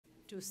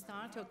to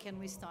start, or can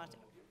we start?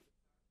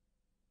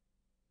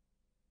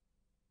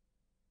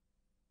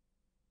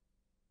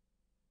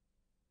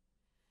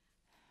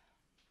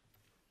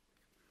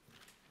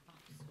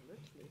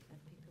 Absolutely.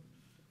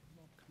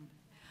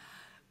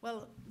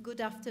 Well,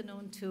 good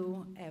afternoon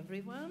to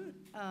everyone.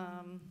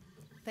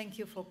 Thank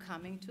you for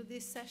coming to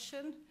this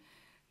session.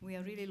 We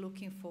are really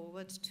looking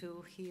forward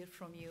to hear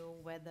from you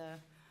whether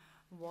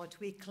what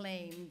we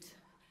claimed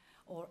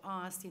or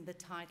asked in the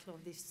title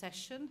of this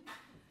session,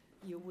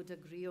 you would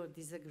agree or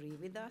disagree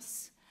with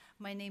us.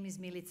 My name is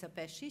Milica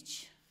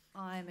Pesic.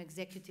 I am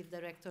Executive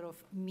Director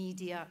of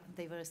Media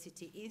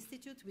Diversity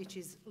Institute, which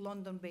is a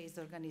London-based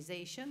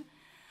organization.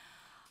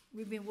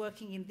 We've been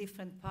working in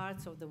different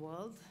parts of the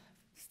world,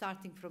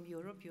 starting from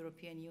Europe,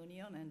 European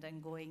Union, and then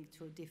going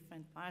to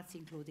different parts,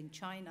 including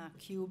China,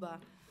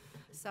 Cuba,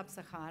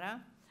 Sub-Sahara.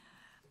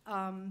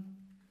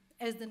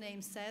 As the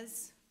name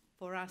says,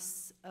 for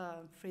us,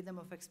 freedom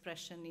of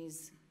expression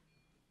is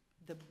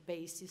the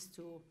basis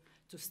to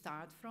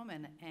start from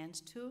and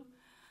end to.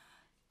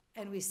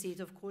 And we see it,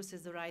 of course,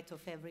 as the right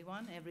of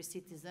everyone, every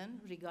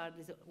citizen,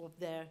 regardless of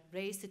their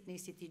race,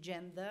 ethnicity,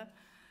 gender,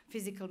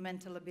 physical,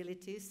 mental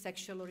abilities,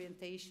 sexual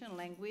orientation,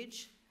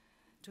 language,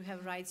 to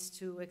have rights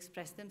to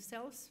express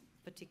themselves,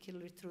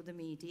 particularly through the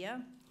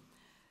media.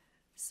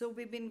 So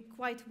we've been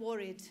quite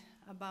worried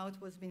about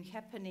what's been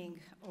happening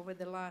over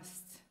the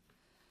last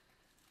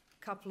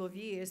couple of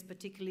years,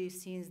 particularly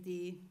since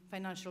the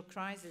financial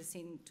crisis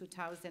in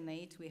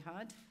 2008 we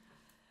had.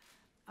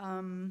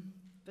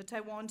 But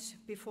I want,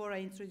 before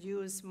I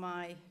introduce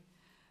my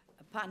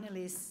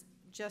panelists,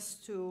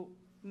 just to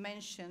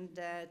mention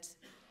that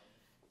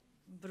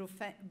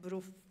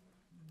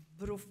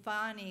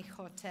Brufani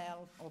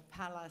Hotel or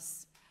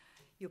Palace,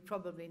 you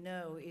probably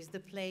know, is the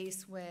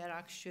place where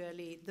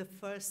actually the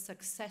first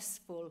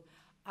successful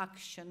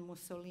action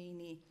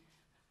Mussolini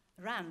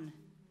ran,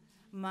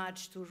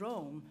 march to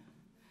Rome.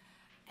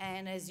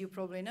 And as you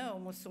probably know,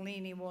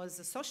 Mussolini was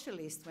a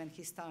socialist when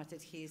he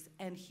started his,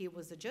 and he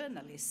was a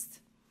journalist.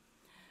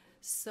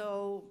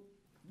 So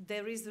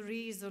there is a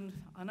reason,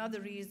 another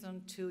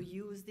reason to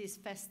use this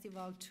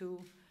festival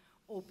to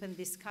open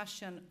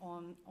discussion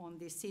on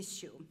this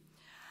issue.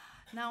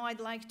 Now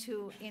I'd like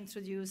to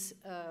introduce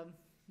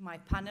my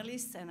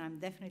panelists, and I'm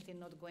definitely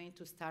not going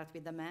to start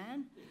with a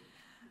man.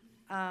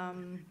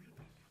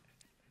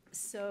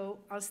 So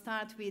I'll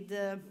start with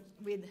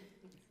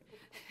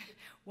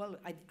well,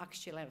 I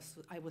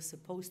was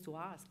supposed to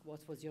ask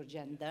what was your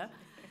gender.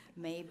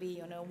 Maybe,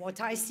 you know, what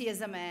I see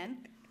as a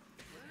man.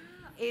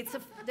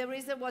 There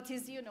is what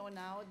is, you know,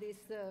 now this,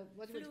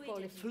 what would you call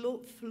it,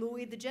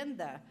 fluid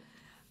gender.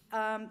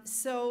 On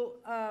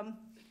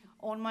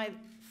my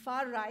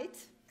far right,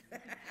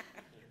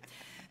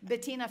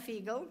 Bettina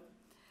Figl,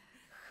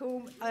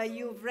 whom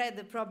you've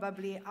read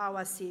probably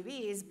our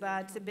CVs,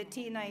 but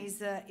Bettina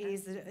is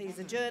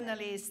a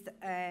journalist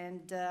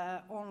and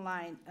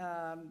online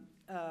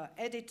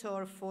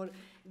editor for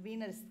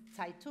Wiener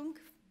Zeitung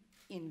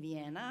in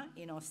Vienna,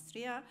 in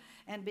Austria.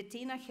 And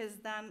Bettina has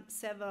done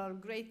several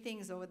great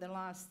things over the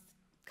last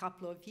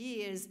couple of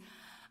years.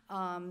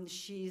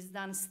 She's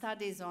done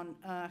studies on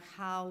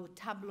how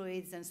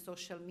tabloids and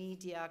social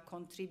media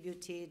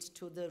contributed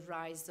to the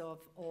rise of,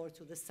 or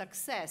to the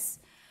success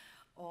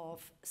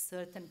of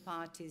certain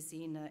parties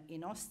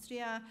in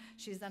Austria.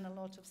 She's done a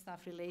lot of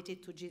stuff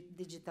related to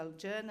digital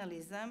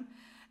journalism,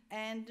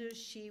 and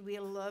she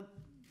will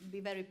be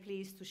very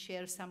pleased to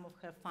share some of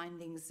her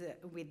findings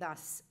with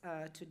us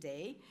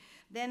today.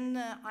 Then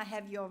I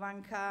have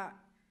Jovanka,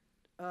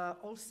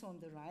 also on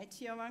the right,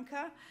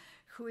 Jovanka,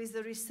 who is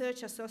a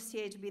research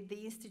associate with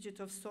the Institute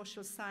of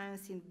Social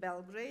Science in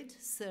Belgrade,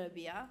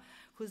 Serbia,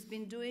 who's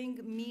been doing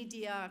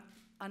media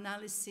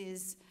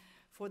analysis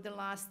for the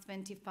last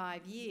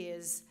 25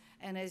 years.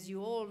 And as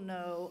you all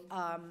know,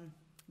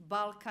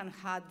 Balkan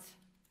had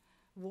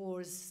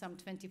wars some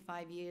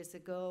 25 years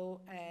ago,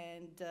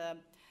 and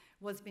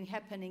what's been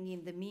happening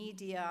in the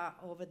media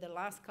over the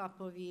last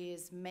couple of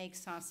years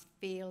makes us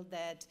feel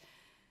that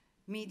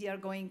media are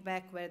going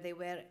back where they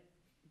were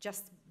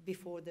just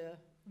before the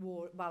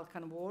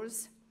Balkan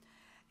Wars.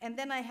 And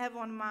then I have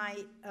on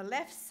my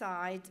left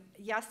side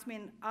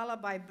Yasmin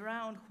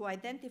Alibhai-Brown, who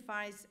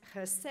identifies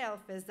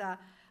herself as a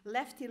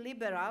lefty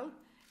liberal,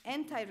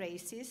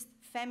 anti-racist,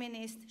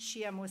 feminist,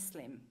 Shia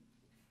Muslim.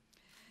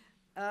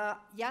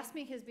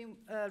 Yasmin has been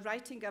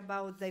writing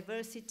about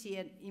diversity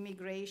and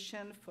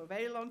immigration for a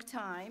very long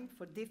time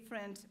for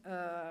different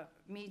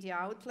media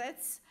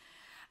outlets.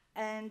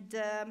 And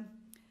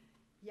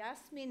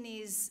Yasmin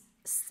is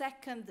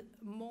second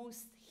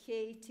most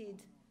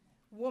hated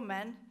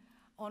woman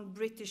on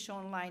British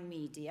online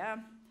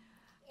media,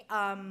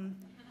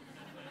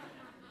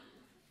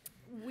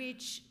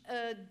 which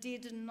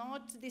did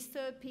not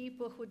disturb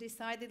people who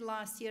decided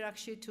last year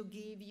actually to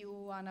give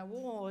you an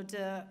award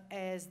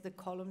as the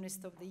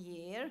columnist of the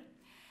year.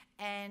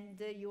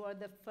 And you are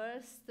the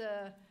first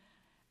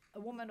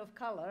woman of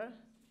color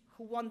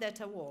who won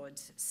that award.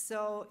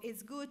 So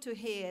it's good to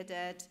hear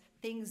that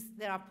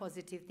there are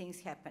positive things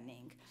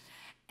happening.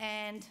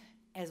 And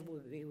as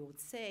we would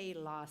say,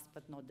 last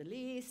but not the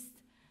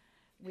least,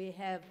 we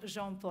have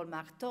Jean-Paul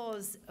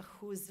Marthoz,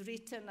 who's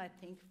written, I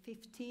think,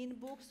 15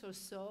 books or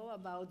so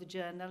about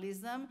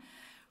journalism,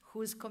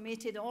 who's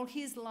committed all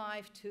his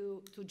life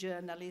to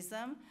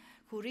journalism,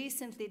 who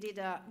recently did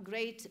a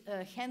great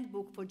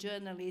handbook for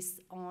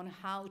journalists on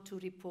how to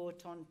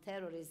report on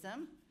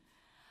terrorism,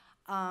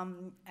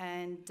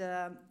 and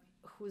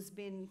who's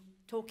been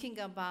talking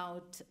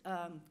about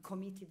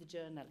committed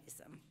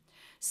journalism.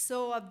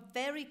 So a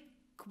very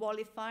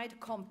qualified,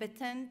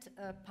 competent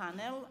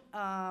panel,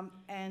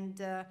 and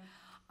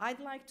I'd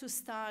like to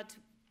start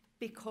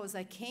because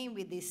I came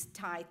with this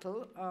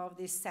title of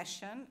this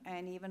session,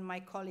 and even my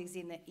colleagues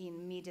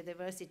in Media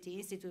Diversity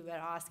Institute were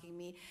asking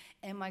me,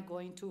 am I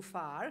going too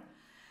far?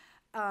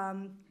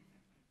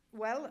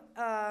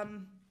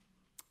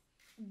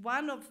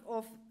 One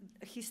of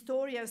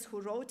historians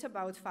who wrote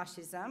about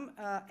fascism,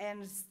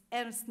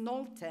 Ernst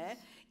Nolte,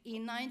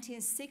 in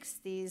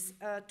 1960s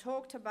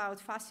talked about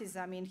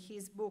fascism in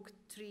his book,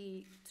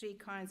 Three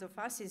Kinds of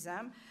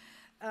Fascism,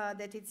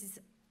 that it is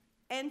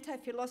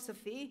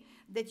anti-philosophy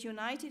that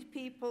united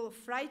people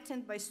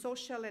frightened by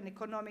social and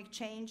economic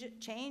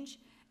change,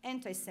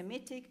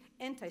 anti-Semitic,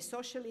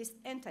 anti-socialist,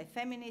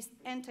 anti-feminist,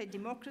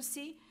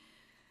 anti-democracy,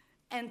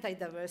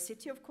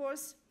 anti-diversity, of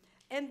course,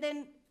 and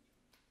then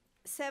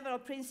several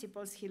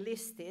principles he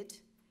listed: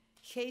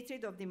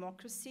 hatred of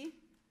democracy,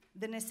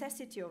 the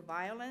necessity of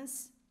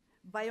violence,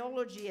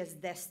 biology as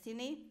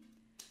destiny,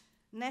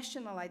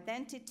 national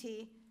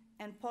identity,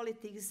 and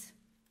politics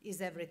is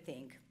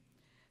everything.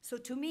 So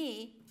to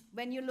me,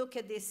 when you look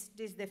at this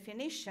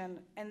definition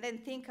and then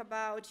think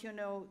about, you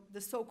know, the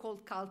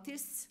so-called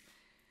cultists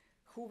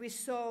who we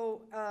saw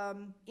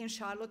in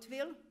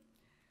Charlottesville,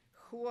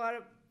 who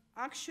are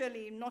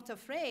actually not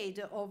afraid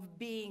of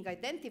being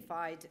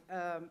identified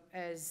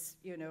as,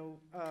 you know,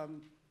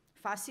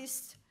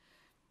 fascists,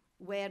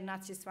 wear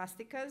Nazi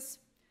swastikas.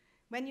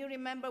 When you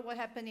remember what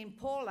happened in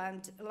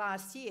Poland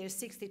last year,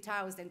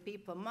 60,000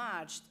 people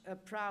marched,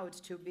 proud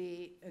to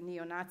be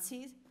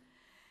neo-Nazis.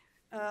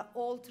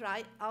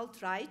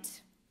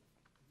 Alt-right,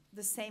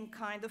 the same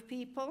kind of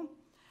people.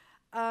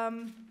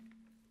 And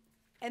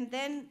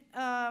then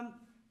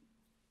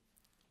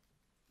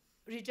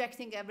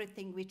rejecting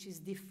everything which is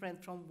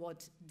different from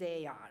what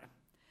they are.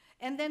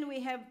 And then we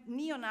have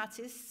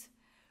neo-Nazis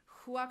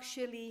who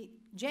actually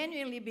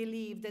genuinely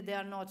believe that they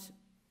are not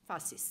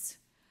fascists.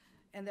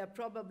 And they're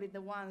probably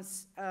the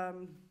ones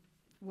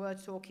we're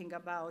talking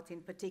about in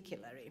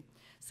particular.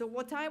 So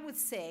what I would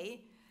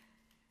say,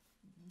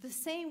 the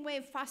same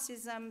way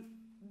fascism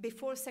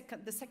before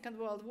the Second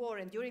World War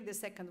and during the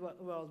Second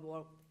World War,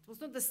 it was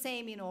not the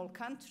same in all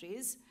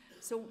countries.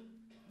 So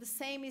the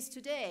same is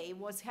today.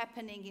 What's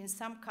happening in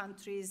some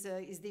countries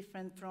is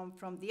different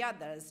from the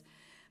others.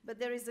 But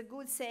there is a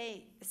good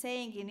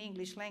saying in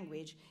English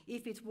language: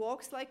 if it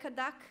walks like a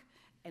duck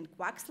and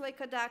quacks like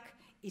a duck,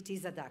 it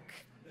is a duck.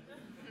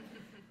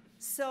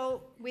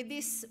 So with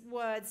these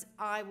words,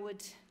 I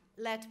would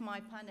let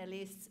my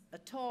panelists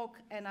talk,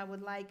 and I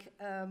would like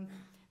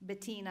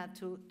Bettina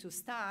to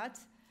start,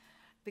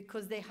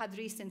 because they had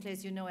recently,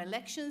 as you know,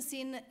 elections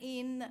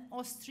in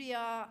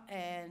Austria,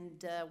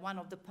 and one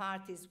of the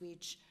parties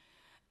which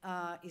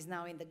is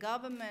now in the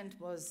government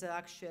was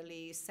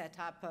actually set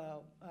up,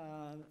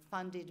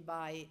 funded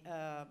by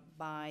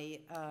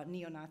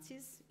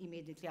neo-Nazis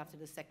immediately after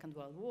the Second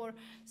World War.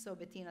 So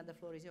Bettina, the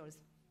floor is yours.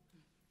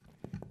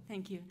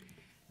 Thank you.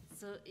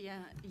 So yeah,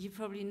 you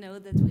probably know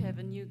that we have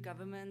a new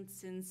government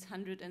since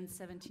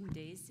 117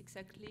 days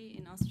exactly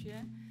in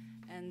Austria.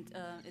 And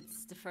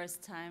it's the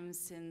first time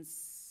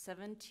since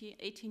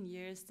 18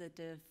 years that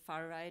the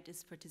far right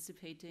is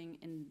participating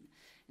in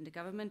the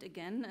government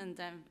again. And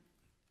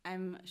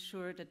I'm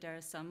sure that there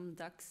are some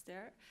ducks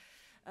there.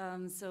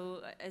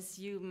 So as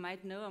you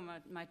might know or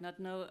might not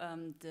know,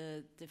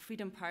 the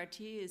Freedom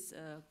Party is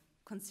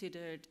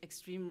considered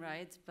extreme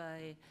right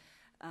by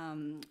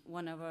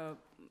one of our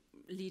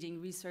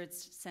leading research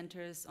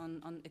centers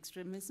on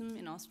extremism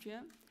in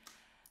Austria.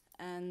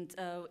 And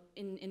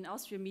in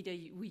Austrian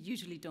media, we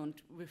usually don't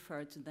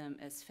refer to them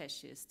as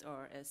fascist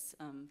or as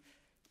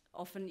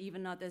often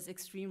even not as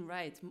extreme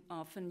right.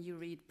 Often you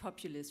read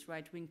populist,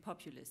 right-wing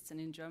populists. And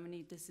in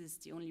Germany, this is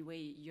the only way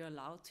you're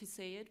allowed to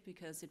say it,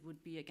 because it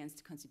would be against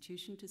the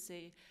constitution to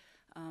say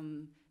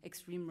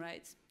extreme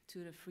right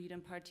to the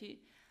Freedom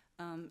Party.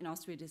 In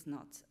Austria, it is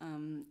not.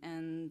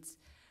 And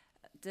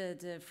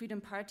the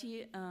Freedom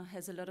Party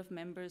has a lot of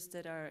members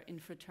that are in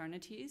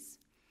fraternities.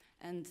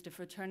 And the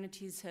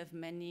fraternities have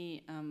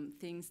many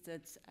things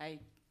that I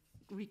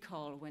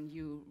recall when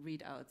you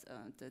read out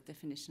the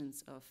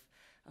definitions of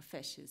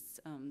fascists.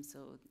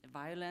 So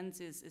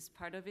violence is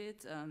part of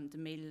it. The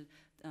male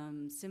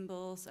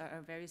symbols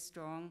are very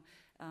strong.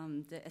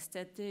 The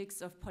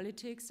aesthetics of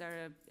politics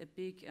are a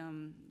big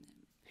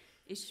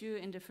issue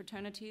in the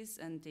fraternities,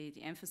 and they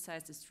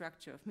emphasize the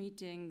structure of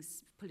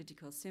meetings,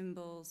 political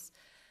symbols,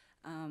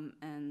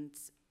 and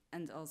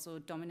also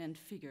dominant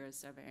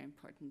figures are very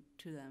important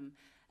to them.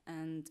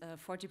 And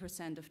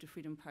 40% of the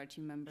Freedom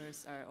Party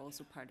members are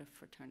also part of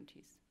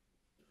fraternities.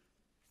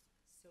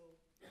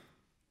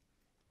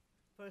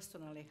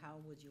 Personally, how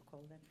would you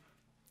call them?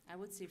 I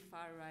would say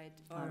far right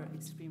or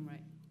extreme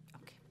right.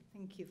 Okay,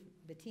 thank you.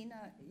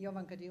 Bettina,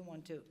 Jovanka, do you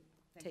want to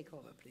take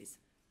over, please?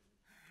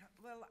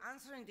 Well,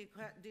 answering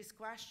this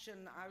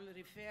question, I will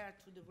refer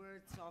to the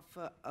words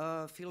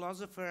of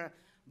philosopher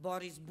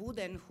Boris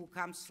Buden, who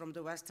comes from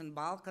the Western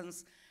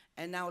Balkans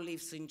and now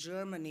lives in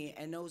Germany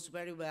and knows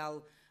very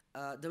well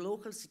the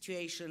local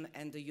situation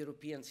and the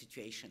European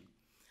situation.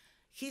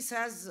 He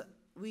says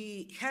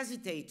we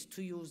hesitate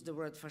to use the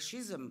word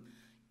fascism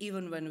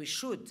even when we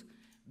should,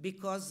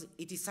 because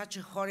it is such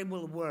a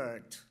horrible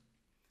word.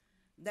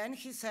 Then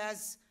he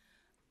says,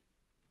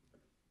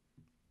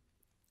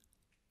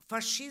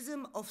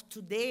 fascism of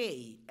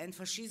today and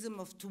fascism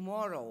of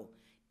tomorrow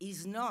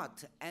is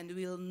not and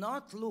will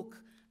not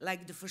look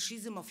like the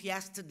fascism of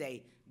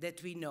yesterday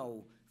that we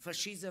know,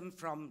 fascism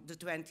from the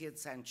 20th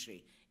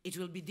century. It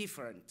will be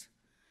different.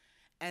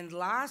 And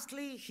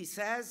lastly, he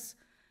says,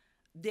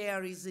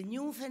 there is a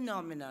new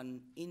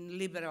phenomenon in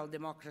liberal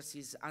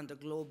democracies under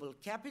global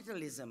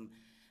capitalism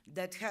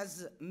that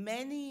has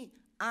many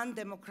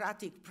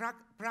undemocratic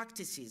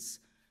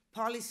practices,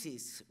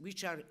 policies,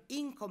 which are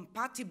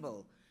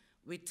incompatible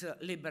with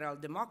liberal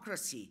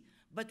democracy,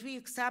 but we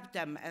accept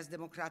them as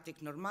democratic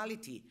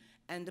normality.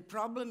 And the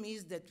problem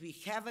is that we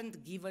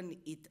haven't given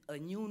it a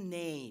new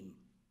name.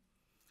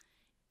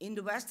 In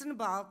the Western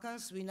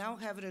Balkans, we now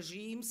have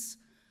regimes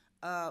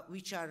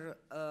which are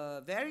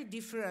very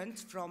different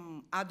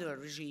from other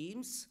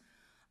regimes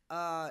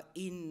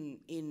in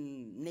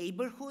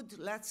neighborhood,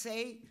 let's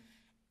say,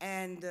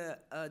 and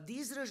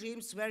these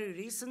regimes very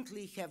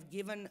recently have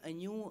given a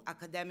new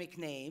academic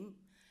name,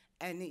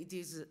 and it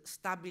is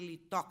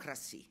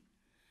stabilitocracy.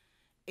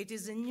 It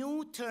is a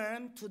new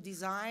term to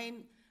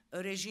design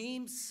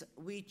regimes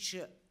which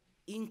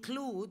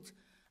include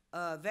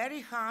very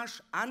harsh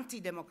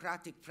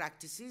anti-democratic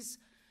practices,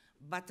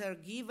 but are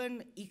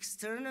given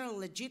external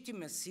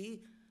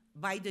legitimacy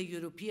by the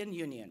European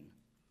Union.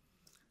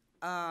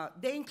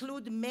 They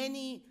include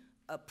many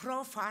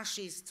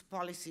pro-fascist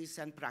policies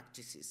and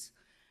practices.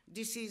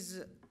 This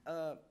is,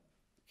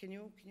 can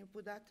you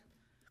put that?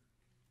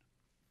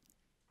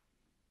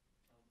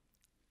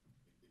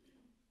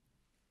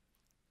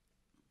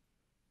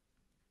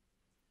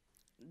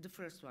 The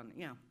first one,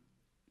 yeah.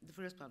 The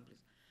first one, please.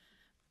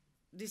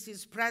 This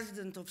is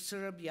President of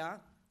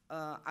Serbia,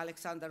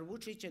 Aleksandar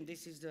Vučić, and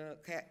this is the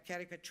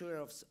caricature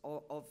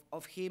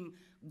of him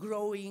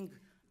growing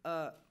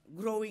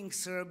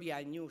Serbia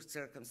in new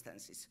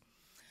circumstances.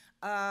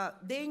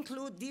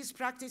 These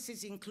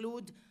practices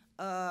include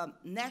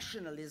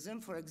nationalism,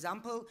 for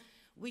example,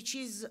 which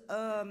is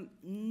a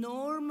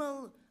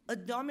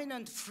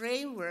dominant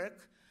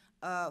framework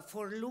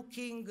for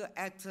looking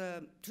at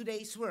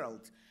today's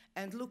world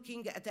and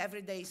looking at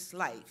everyday's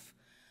life.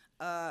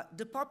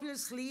 The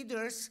populist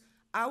leaders,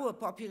 our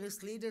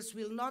populist leaders,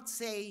 will not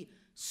say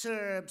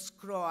Serbs,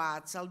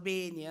 Croats,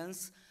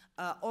 Albanians,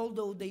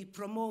 although they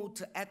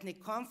promote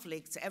ethnic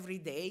conflicts every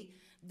day.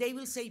 They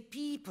will say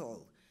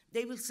people.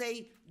 They will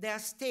say their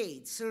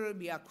state,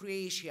 Serbia,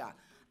 Croatia.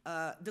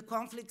 The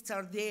conflicts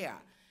are there.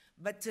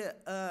 But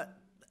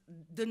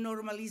the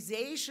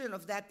normalization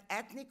of that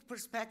ethnic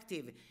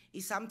perspective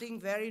is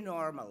something very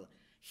normal.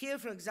 Here,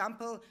 for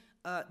example,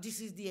 this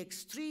is the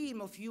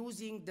extreme of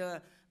using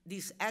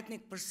this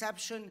ethnic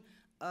perception.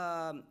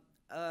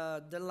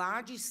 The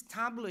largest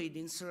tabloid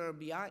in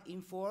Serbia,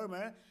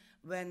 Informer,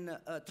 when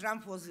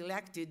Trump was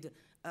elected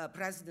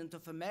President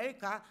of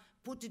America,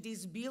 put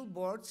these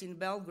billboards in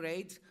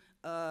Belgrade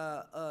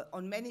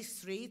on many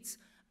streets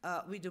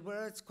with the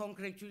words,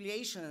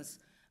 "Congratulations,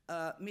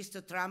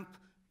 Mr. Trump,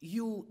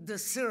 you the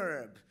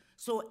Serb."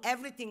 So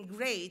everything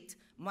great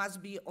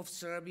must be of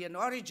Serbian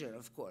origin,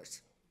 of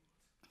course.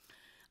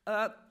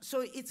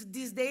 So it's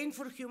disdain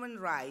for human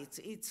rights,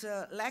 it's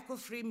lack of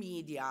free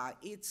media,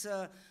 it's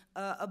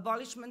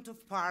abolishment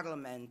of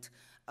parliament,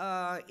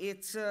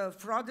 it's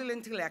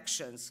fraudulent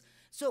elections.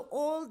 So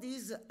all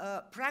these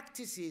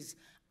practices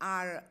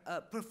are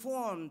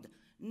performed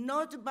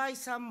not by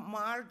some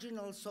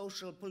marginal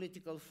social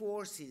political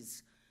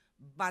forces,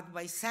 but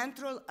by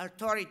central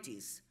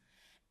authorities.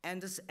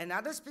 And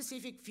another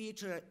specific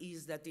feature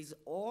is that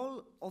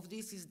all of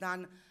this is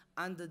done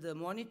under the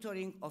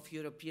monitoring of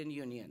European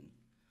Union.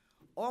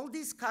 All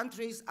these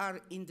countries are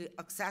in the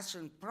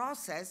accession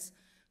process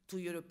to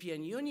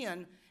European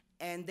Union,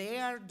 and they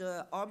are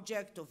the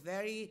object of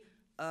very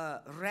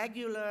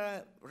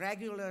regular,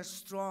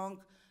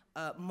 strong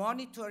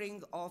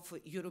monitoring of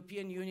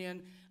European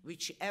Union,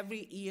 which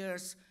every year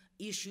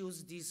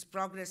issues these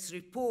progress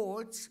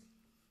reports.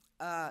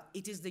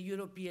 It is the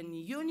European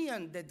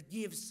Union that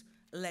gives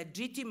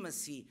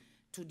legitimacy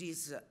to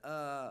these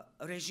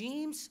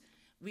regimes,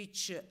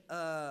 which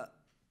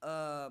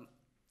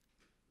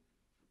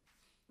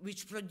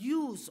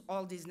produce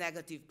all these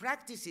negative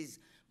practices,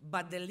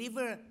 but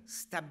deliver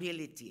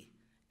stability.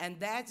 And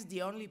that's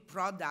the only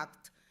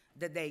product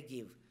that they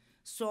give.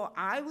 So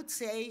I would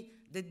say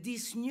that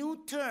this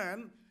new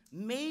term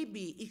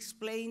maybe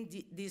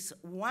explained this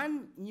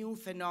one new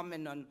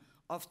phenomenon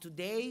of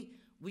today,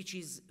 which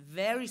is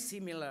very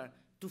similar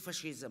to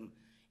fascism.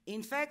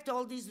 In fact,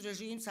 all these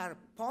regimes are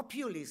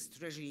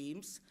populist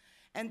regimes,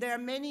 and there are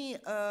many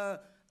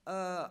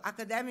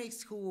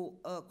academics who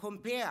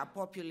compare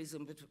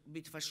populism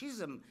with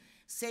fascism,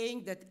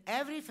 saying that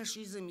every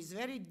fascism is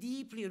very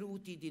deeply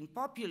rooted in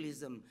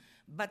populism,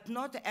 but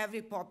not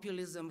every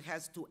populism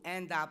has to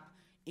end up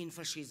in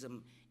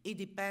fascism. It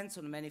depends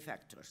on many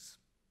factors.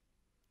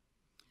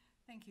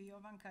 Thank you,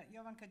 Jovanka.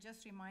 Jovanka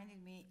just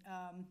reminded me,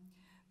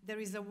 there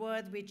is a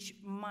word which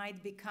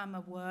might become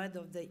a word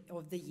of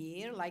the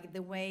year, like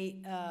the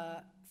way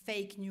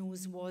fake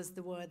news was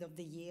the word of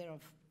the year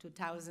of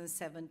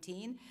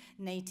 2017,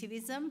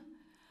 nativism. Yeah,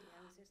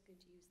 I was just going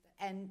to use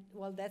that. And,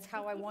 well, that's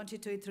how I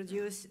wanted to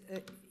introduce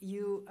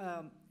you.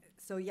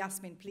 So,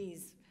 Yasmin,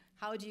 please,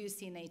 how do you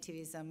see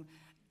nativism,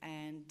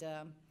 and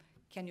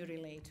can you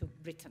relate to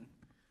Britain?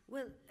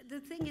 Well, the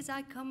thing is,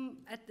 I come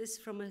at this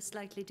from a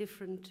slightly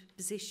different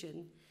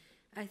position.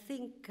 I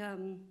think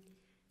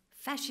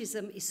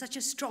fascism is such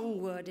a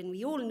strong word, and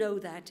we all know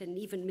that, and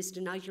even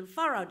Mr. Nigel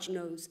Farage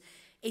knows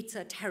it's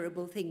a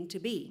terrible thing to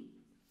be.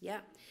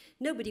 Yeah?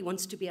 Nobody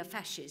wants to be a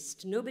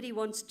fascist. Nobody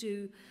wants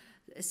to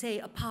say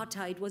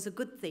apartheid was a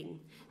good thing.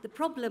 The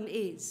problem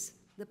is,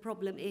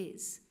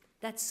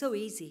 that's so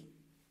easy.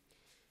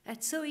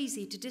 It's so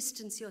easy to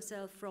distance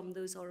yourself from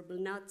those horrible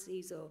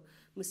Nazis or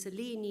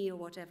Mussolini or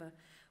whatever.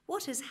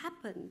 What has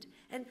happened?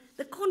 And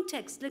the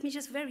context, let me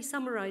just very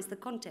summarize the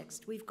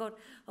context. We've got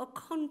a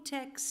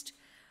context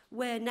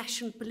where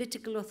national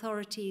political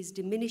authority is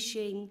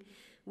diminishing,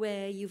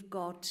 where you've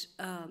got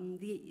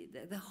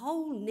the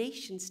whole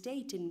nation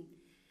state in,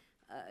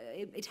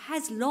 it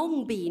has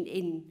long been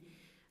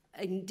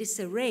in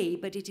disarray,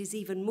 but it is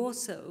even more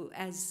so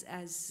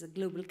as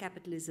global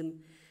capitalism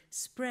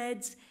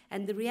spreads,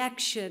 and the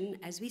reaction,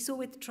 as we saw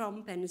with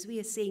Trump and as we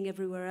are seeing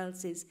everywhere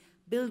else, is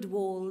build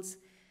walls,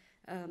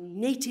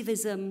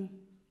 nativism,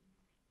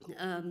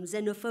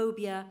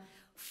 xenophobia,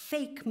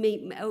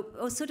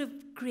 or sort of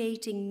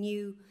creating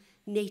new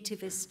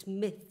nativist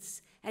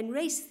myths and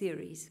race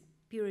theories,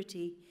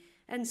 purity,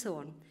 and so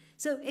on.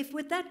 So if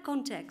with that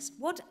context,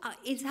 what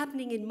is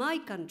happening in my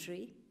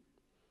country,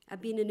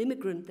 I've been an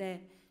immigrant there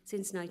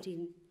since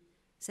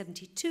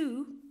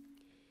 1972,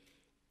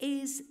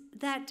 is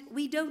that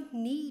we don't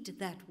need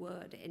that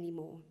word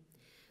anymore.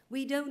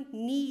 We don't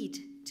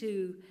need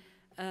to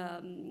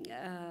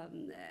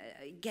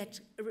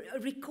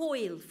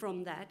recoil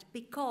from that,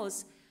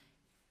 because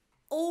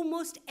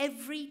almost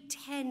every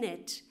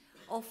tenet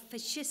of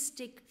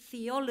fascistic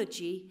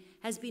theology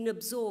has been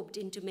absorbed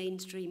into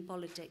mainstream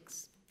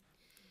politics.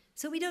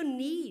 So we don't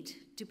need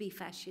to be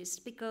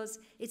fascist, because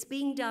it's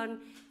being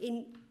done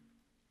in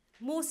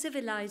more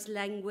civilized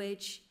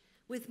language,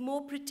 with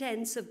more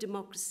pretense of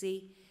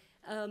democracy,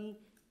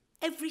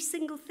 every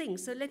single thing.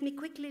 So let me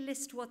quickly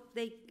list what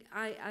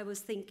I was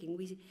thinking.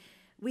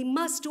 We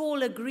must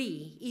all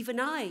agree, even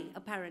I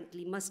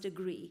apparently must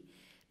agree,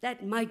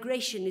 that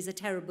migration is a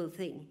terrible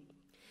thing.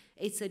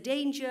 It's a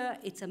danger,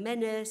 it's a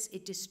menace,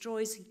 it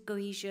destroys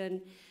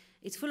cohesion,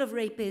 it's full of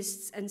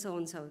rapists, and so on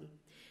and so on.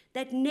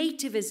 That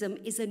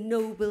nativism is a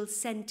noble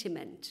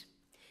sentiment,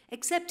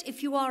 except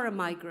if you are a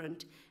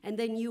migrant, and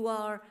then you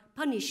are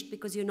punished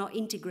because you're not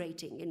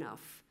integrating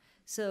enough.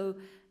 So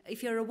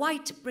if you're a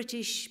white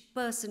British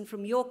person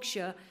from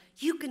Yorkshire,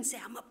 you can say,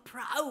 I'm a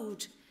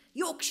proud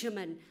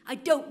Yorkshireman, I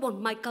don't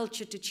want my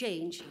culture to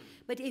change.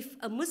 But if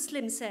a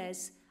Muslim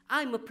says,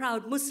 I'm a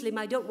proud Muslim,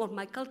 I don't want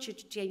my culture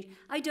to change,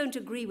 I don't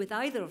agree with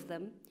either of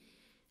them,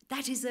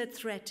 that is a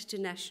threat to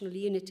national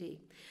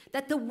unity.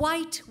 That the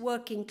white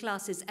working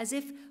classes, as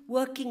if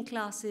working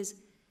classes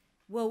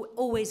were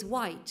always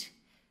white,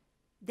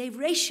 they've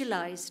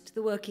racialized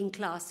the working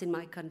class in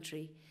my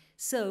country.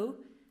 So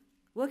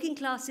working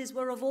classes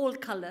were of all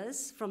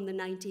colors from the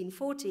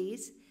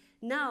 1940s.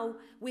 Now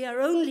we are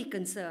only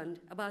concerned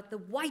about the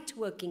white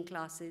working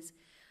classes,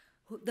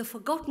 the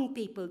forgotten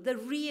people, the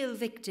real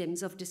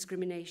victims of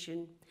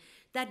discrimination.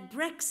 That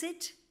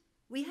Brexit,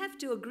 we have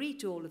to agree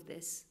to all of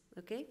this,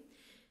 okay?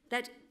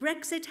 That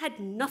Brexit had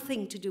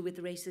nothing to do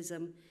with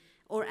racism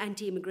or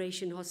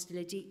anti-immigration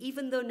hostility,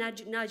 even though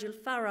Nigel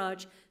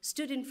Farage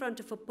stood in front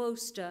of a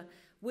poster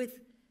with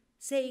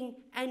saying,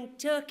 and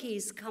Turkey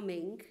is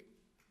coming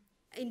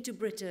into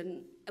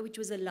Britain, which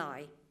was a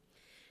lie.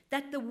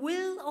 That the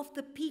will of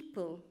the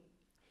people,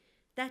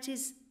 that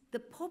is the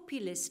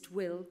populist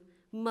will,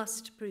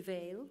 must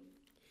prevail.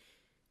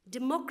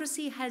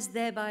 Democracy has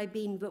thereby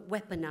been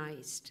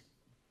weaponized,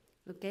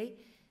 okay?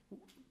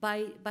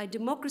 By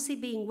democracy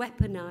being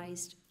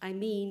weaponized, I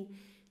mean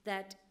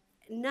that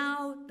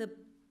now the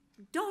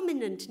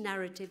dominant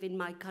narrative in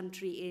my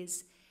country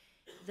is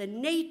the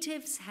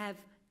natives have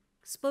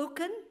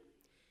spoken,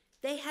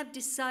 they have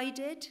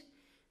decided,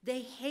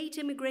 they hate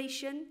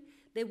immigration,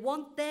 they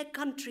want their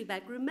country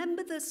back.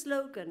 Remember the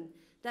slogan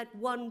that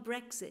won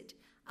Brexit,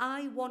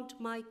 I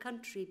want my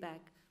country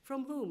back.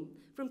 From whom?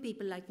 From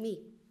people like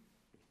me,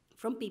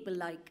 from people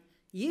like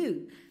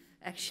you,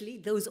 actually,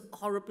 those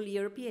horrible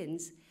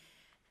Europeans.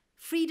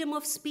 Freedom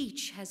of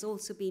speech has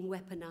also been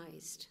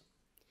weaponized,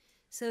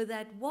 so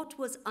that what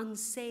was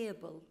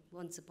unsayable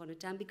once upon a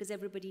time, because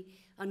everybody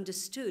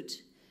understood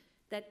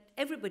that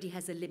everybody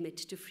has a limit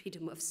to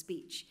freedom of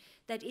speech,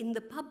 that in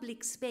the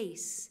public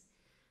space,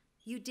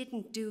 you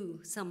didn't do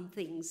some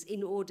things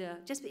in order,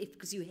 just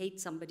because you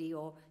hate somebody,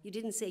 or you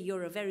didn't say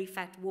you're a very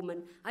fat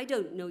woman, I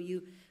don't know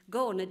you,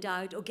 go on a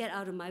diet or get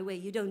out of my way.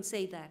 You don't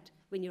say that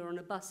when you're on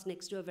a bus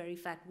next to a very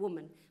fat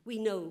woman. We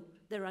know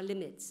there are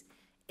limits.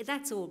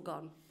 That's all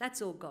gone.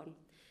 That's all gone.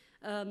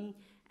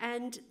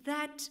 And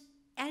that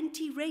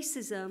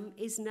anti-racism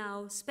is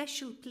now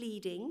special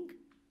pleading,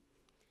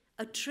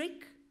 a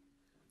trick,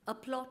 a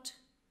plot,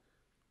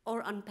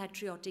 or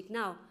unpatriotic.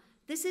 Now,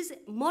 this is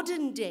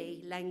modern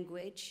day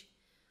language,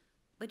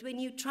 but when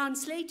you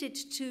translate it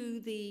to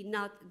the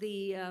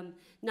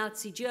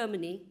Nazi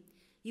Germany,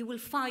 you will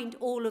find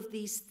all of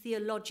these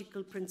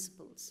theological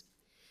principles.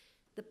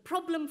 The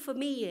problem for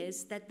me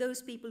is that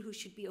those people who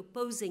should be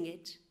opposing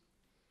it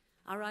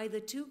are either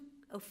too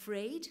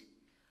afraid,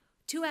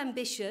 too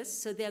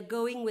ambitious, so they're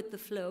going with the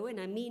flow, and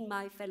I mean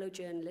my fellow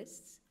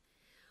journalists,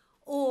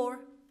 or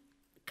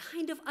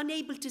kind of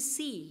unable to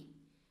see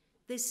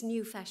this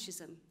new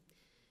fascism.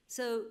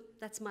 So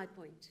that's my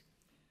point.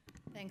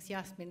 Thanks,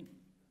 Yasmin.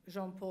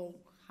 Jean-Paul,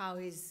 how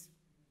is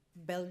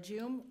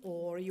Belgium,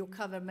 or you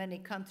cover many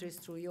countries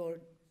through your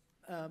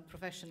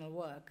professional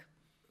work?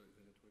 Is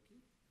it working?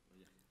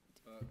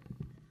 Oh,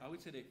 yeah. I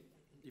would say that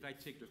if I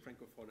take the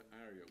Francophone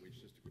area,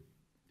 which is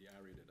the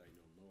area that I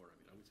know more, I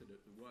mean, I would say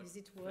that the word... Is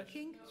it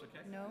working? It's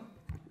okay? No?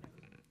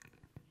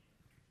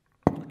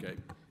 Okay.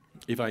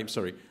 If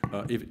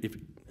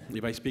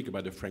I speak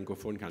about the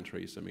Francophone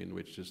countries, I mean,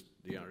 which is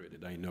the area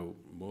that I know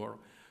more,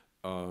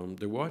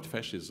 the word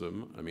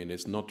fascism, I mean,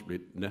 it's not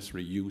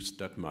necessarily used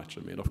that much.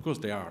 I mean, of course,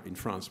 there are, in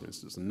France, for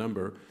instance, a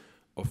number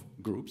of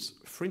groups,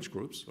 French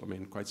groups, I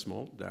mean, quite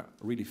small, they're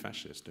really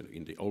fascist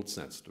in the old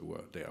sense of the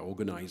word. They are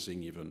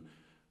organizing even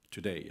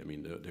today. I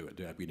mean,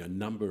 there have been a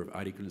number of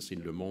articles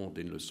in Le Monde,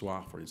 in Le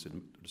Soir, for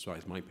instance, Le Soir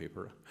is my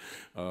paper,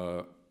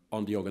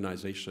 on the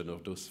organization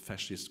of those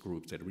fascist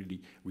groups that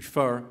really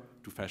refer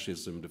to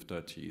fascism in the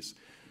 30s.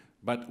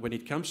 But when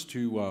it comes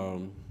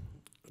to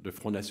the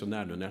Front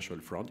National, the National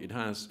Front, it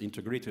has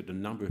integrated a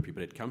number of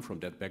people that come from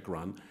that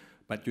background,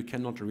 but you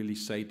cannot really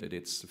say that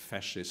it's a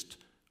fascist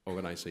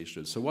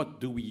organization. So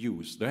what do we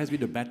use? There has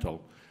been a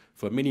battle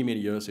for many, many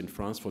years in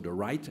France for the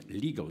right,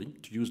 legally,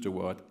 to use the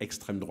word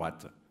extrême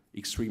droite,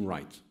 extreme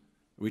right,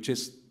 which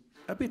is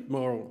a bit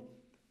more,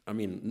 I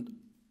mean,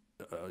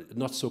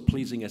 not so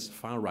pleasing as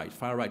far right.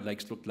 Far right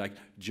look like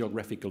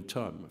geographical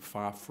term,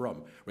 far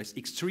from. Whereas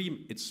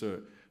extreme, it's a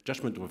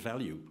judgment of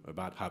value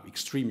about how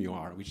extreme you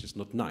are, which is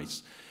not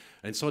nice.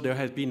 And so there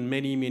has been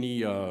many,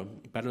 many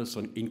battles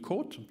in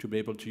court to be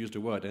able to use the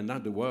word. And now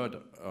the word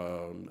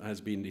has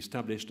been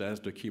established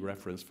as the key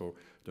reference for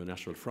the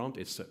National Front.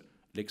 It's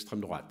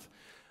l'extrême droite.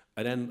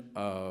 And then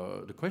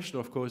the question,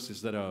 of course,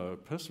 is that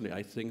personally,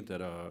 I think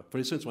that, for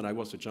instance, when I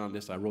was a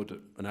journalist, I wrote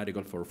an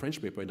article for a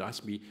French paper and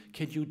asked me,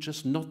 can you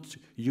just not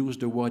use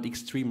the word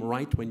extreme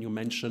right when you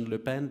mention Le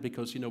Pen?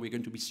 Because, you know, we're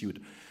going to be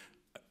sued.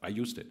 I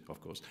used it, of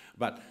course.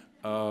 But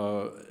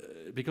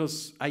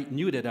because I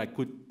knew that I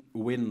could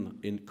win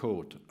in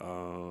court,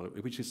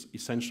 which is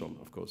essential,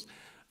 of course.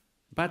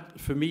 But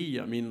for me,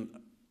 I mean,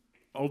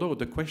 although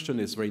the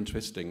question is very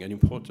interesting and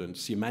important,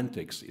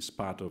 semantics is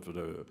part of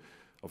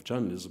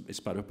journalism, it's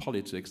part of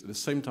politics. At the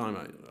same time,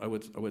 I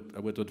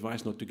would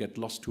advise not to get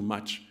lost too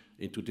much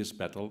into this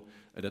battle,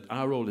 and that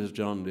our role as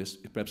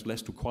journalists is perhaps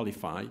less to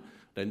qualify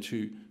than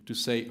to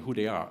say who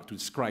they are, to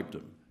describe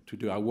them, to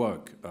do our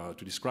work,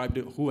 to describe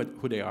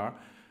who they are,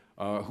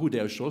 who they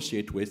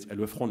associate with, and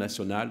the Front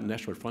National,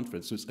 National Front, for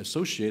instance,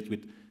 associate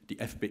with the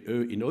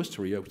FPÖ in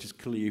Austria, which is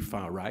clearly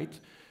far right,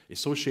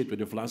 associate with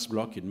the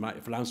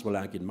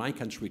Vlaams-Belang in my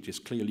country, which is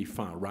clearly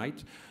far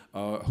right,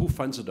 who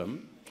funds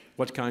them,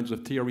 what kinds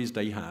of theories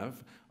they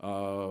have.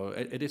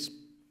 It is,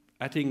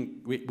 I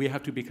think we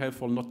have to be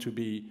careful not to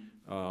be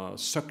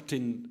sucked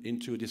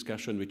into a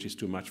discussion which is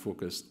too much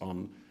focused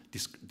on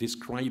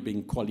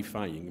describing,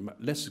 qualifying.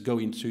 Let's go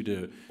into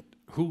the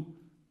who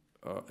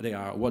they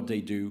are, what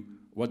they do,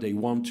 what they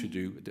want to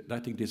do. I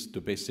think this is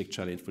the basic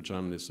challenge for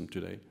journalism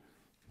today.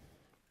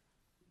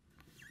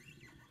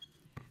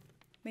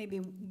 Maybe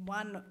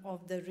one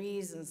of the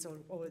reasons,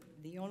 or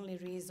the only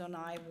reason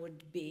I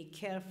would be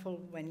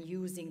careful when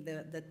using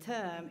the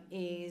term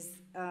is,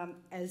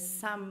 as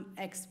some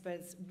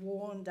experts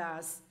warned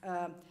us,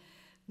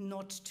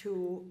 not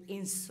to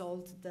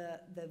insult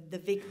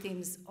the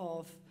victims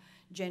of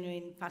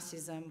genuine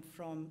fascism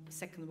from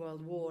Second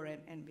World War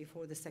and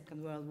before the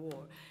Second World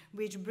War.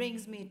 Which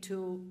brings me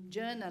to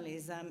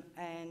journalism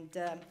and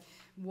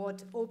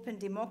what Open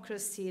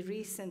Democracy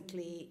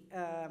recently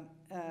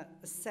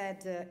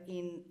said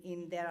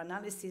in their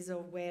analysis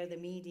of where the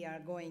media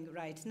are going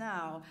right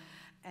now.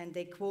 And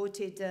they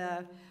quoted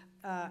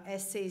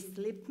essayist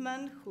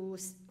Lippmann, who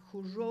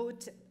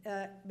wrote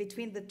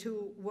between the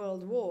two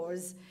world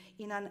wars,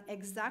 in an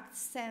exact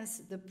sense,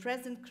 the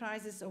present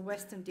crisis of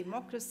Western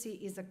democracy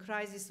is a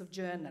crisis of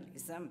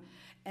journalism.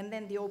 And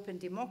then the Open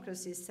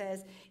Democracy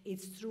says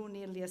it's true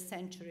nearly a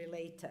century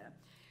later.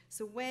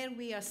 So where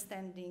we are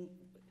standing,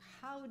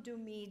 how do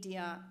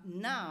media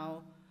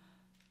now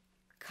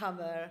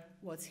cover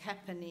what's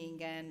happening,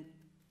 and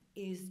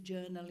is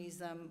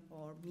journalism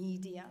or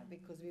media,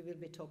 because we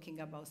will be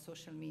talking about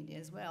social media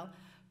as well,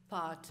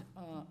 part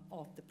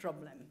of the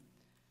problem.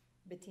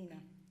 Bettina.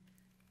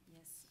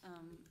 Yes,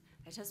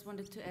 I just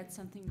wanted to add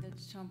something that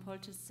Jean-Paul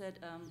just said.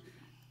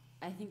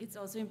 I think it's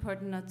also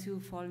important not to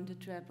fall into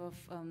the trap of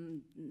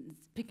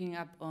picking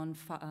up on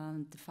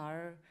the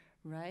far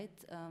right,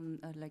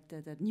 like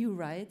the new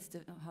rights,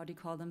 how they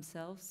call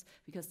themselves,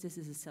 because this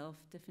is a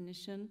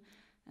self-definition,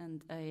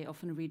 and I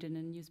often read it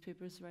in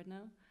newspapers right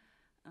now.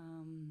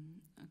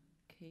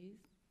 Okay.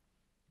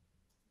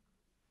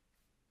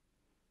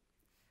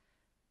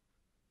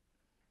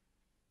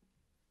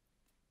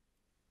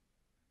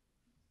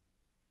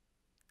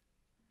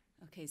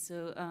 Okay,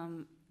 so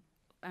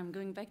I'm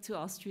going back to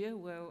Austria,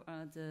 where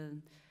the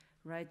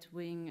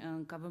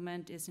right-wing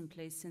government is in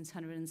place since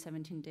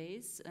 117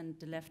 days, and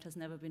the left has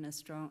never been as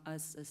strong,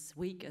 as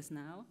weak as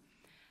now.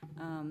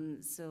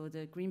 So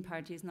the Green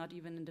Party is not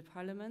even in the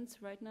parliament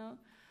right now,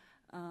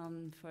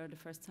 for the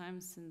first time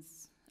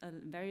since a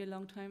very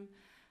long time.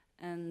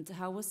 And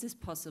how was this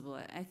possible?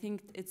 I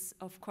think it's,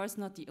 of course,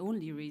 not the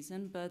only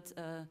reason, but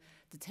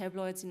the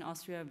tabloids in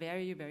Austria are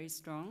very, very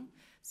strong.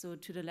 So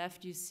to the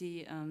left, you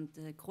see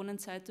the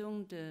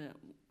Zeitung, the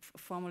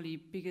formerly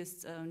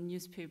biggest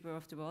newspaper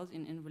of the world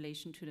in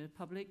relation to the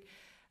public.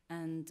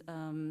 And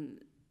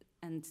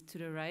to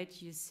the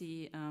right, you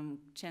see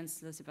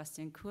Chancellor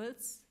Sebastian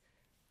Kurz,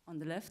 on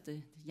the left,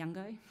 the young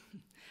guy,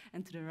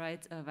 and to the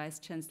right, Vice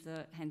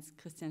Chancellor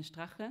Heinz-Christian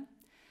Strache.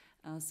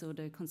 So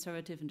the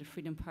Conservative and the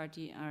Freedom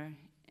Party are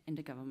in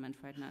the government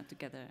right now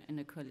together in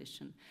a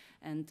coalition.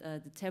 And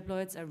the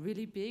tabloids are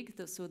really big,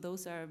 so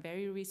those are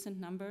very recent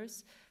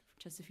numbers,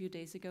 just a few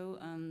days ago.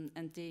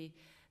 And the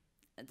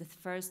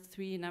first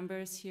three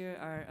numbers here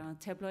are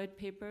tabloid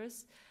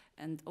papers,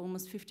 and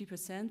almost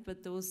 50%,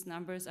 but those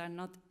numbers are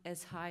not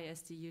as high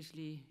as they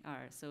usually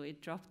are, so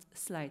it dropped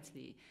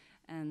slightly.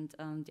 And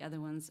the other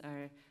ones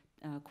are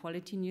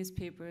quality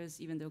newspapers,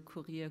 even though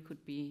Courier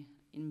could be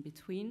in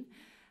between.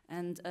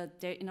 And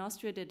in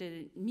Austria,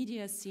 the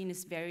media scene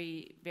is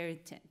very,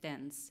 very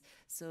dense.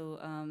 So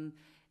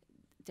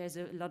there's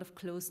a lot of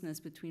closeness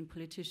between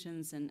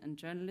politicians and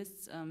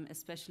journalists,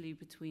 especially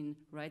between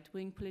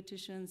right-wing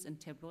politicians and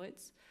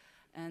tabloids.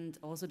 And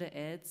also the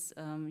ads,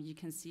 you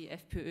can see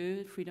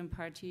FPÖ, Freedom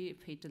Party,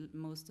 paid the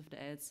most of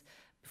the ads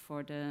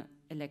before the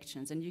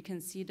elections. And you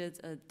can see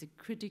that the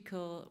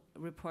critical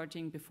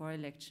reporting before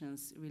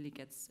elections really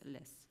gets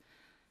less.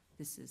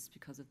 This is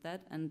because of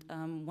that. And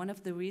one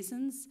of the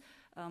reasons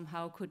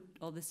how could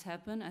all this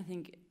happen, I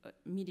think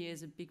media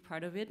is a big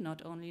part of it,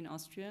 not only in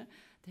Austria.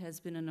 There has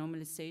been a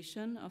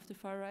normalization of the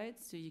far right,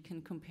 so you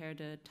can compare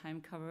the time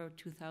cover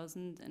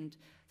 2000 and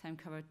time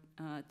cover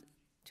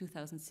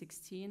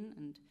 2016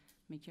 and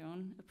make your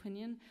own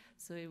opinion.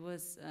 So it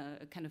was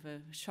a kind of a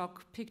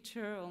shock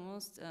picture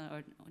almost,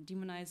 or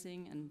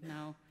demonizing, and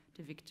now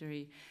the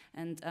victory.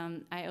 And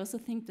I also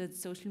think that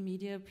social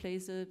media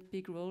plays a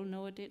big role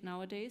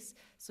nowadays.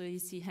 So you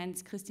see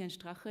Heinz-Christian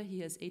Strache, he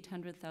has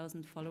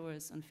 800,000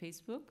 followers on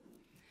Facebook.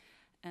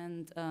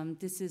 And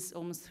this is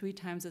almost 3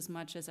 times as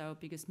much as our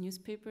biggest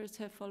newspapers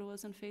have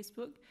followers on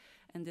Facebook.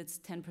 And it's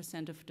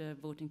 10% of the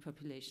voting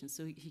population.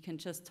 So he can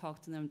just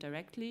talk to them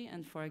directly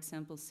and, for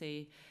example,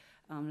 say,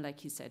 like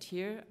he said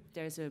here,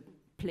 there's a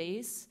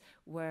place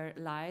where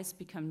lies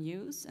become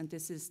news, and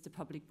this is the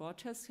public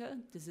broadcaster.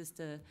 This is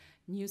the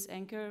news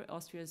anchor,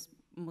 Austria's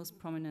most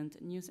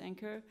prominent news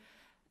anchor.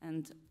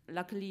 And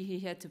luckily, he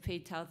had to pay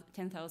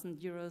 10,000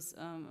 euros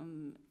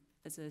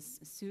as a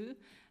sue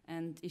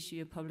and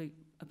issue a public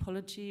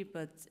apology.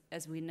 But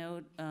as we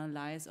know,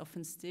 lies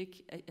often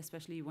stick,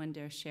 especially when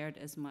they're shared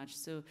as much.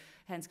 So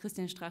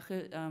Heinz-Christian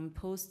Strache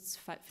posts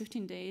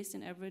 15 days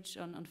in average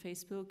on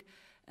Facebook,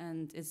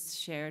 and it's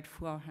shared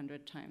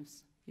 400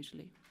 times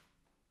usually.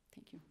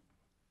 Thank you.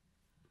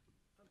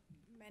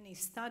 Many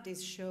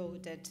studies show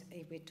that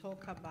if we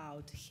talk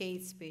about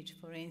hate speech,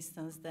 for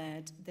instance,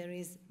 that there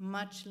is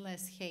much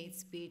less hate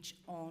speech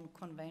on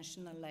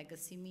conventional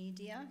legacy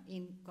media,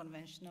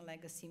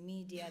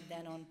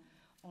 than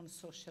on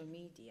social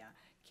media.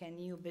 Can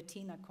you,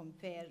 Bettina,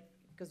 compare,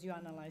 because you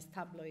analyze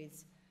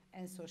tabloids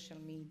and social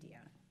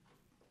media?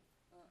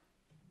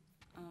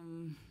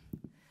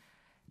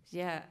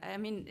 Yeah, I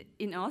mean,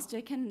 in Austria,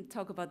 I can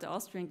talk about the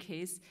Austrian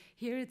case.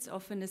 Here it's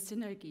often a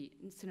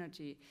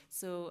synergy.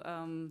 So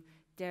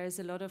there's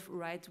a lot of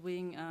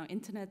right-wing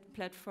internet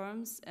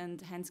platforms, and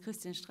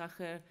Heinz-Christian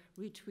Strache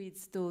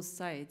retweets those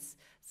sites.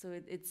 So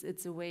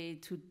it's a way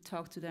to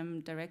talk to them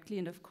directly,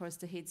 and of course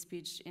the hate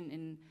speech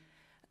in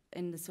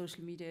the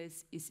social media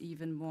is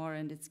even more,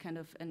 and it's kind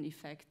of an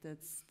effect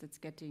that's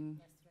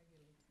getting...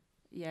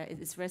 Yeah,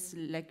 it's less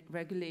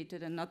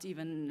regulated and not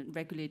even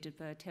regulated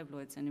by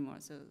tabloids anymore.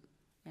 So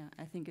yeah,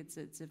 I think it's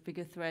a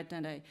bigger threat,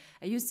 and I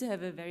used to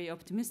have a very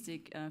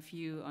optimistic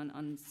view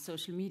on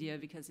social media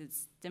because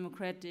it's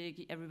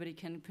democratic, everybody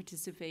can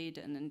participate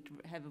and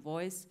have a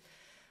voice,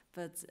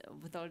 but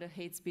with all the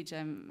hate speech,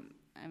 I'm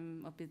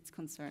a bit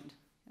concerned.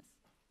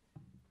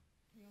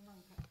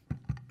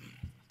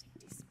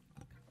 Yes.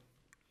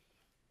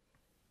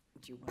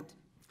 Do you want?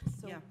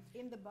 So Yeah.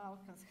 in the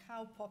Balkans,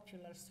 how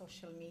popular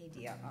social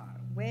media are?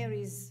 Where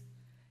is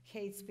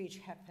hate speech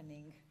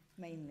happening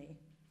mainly?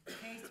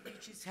 Hate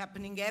speech is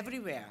happening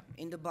everywhere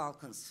in the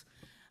Balkans.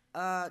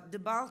 The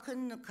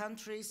Balkan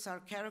countries are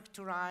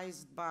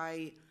characterized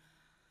by,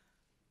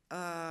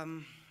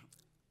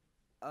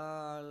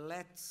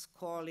 let's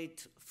call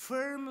it,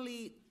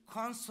 firmly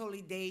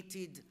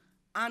consolidated,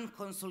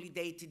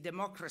 unconsolidated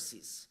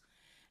democracies.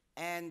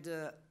 And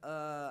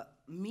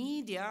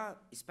media,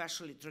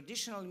 especially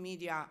traditional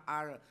media,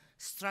 are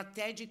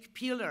strategic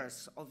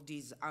pillars of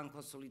these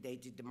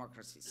unconsolidated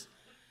democracies.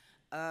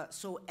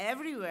 So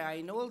everywhere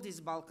in all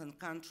these Balkan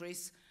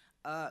countries,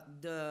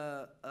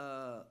 the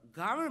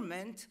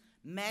government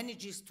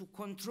manages to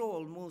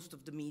control most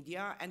of the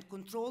media and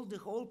control the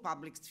whole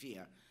public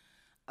sphere.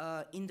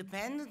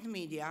 Independent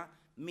media,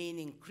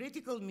 meaning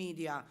critical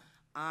media,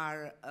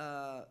 are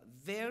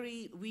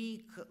very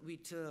weak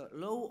with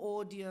low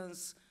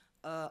audience,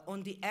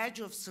 on the edge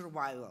of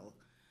survival.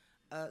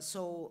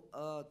 So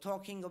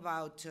talking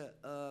about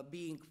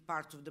being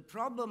part of the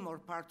problem or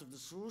part of the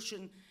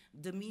solution,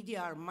 the media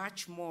are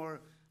much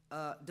more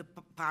the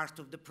part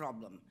of the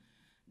problem.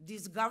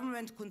 These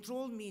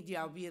government-controlled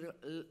media will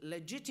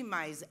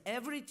legitimize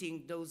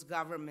everything those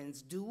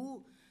governments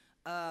do,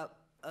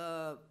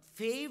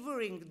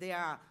 favoring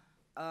their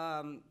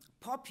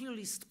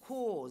populist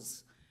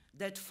cause,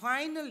 that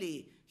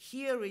finally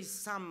here is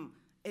some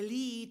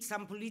elite,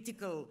 some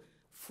political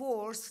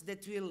force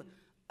that will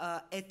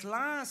at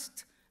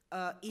last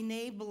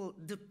enable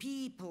the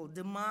people,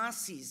 the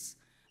masses,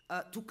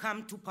 to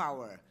come to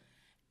power.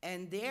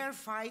 And they're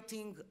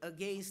fighting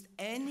against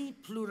any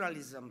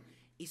pluralism,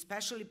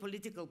 especially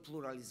political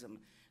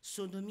pluralism.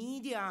 So the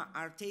media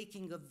are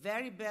taking a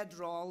very bad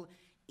role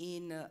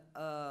in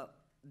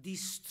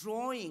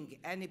destroying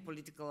any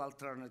political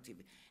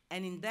alternative.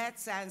 And in that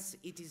sense,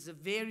 it is a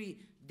very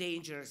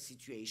dangerous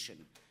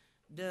situation.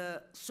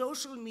 The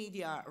social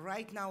media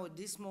right now at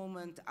this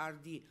moment are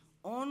the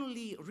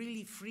only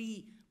really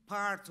free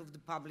part of the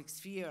public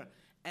sphere,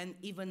 and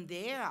even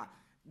their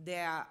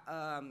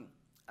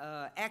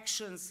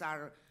actions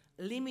are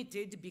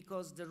limited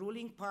because the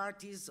ruling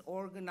parties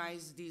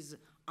organize these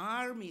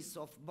armies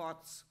of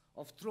bots,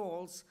 of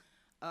trolls,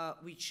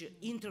 which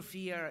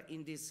interfere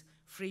in this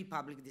free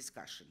public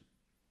discussion.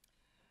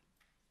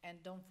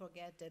 And don't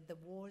forget that the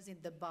wars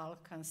in the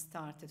Balkans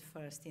started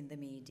first in the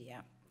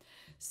media.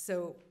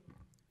 So,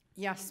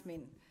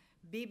 Yasmin,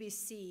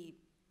 BBC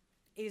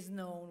is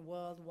known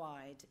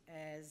worldwide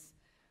as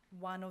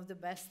one of the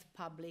best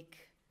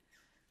public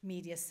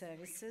media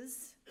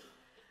services.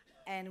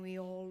 And we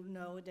all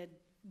know that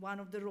one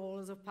of the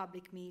roles of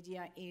public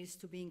media is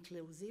to be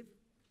inclusive,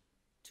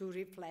 to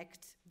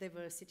reflect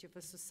diversity of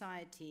a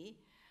society.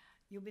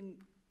 You've been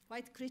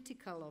quite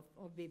critical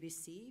of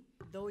BBC,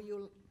 though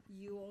you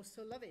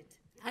also love it.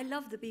 I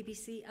love the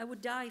BBC. I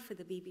would die for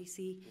the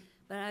BBC,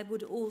 but I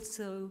would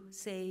also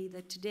say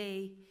that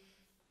today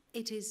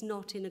it is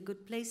not in a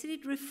good place. And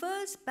it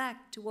refers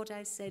back to what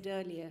I said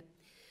earlier,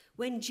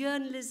 when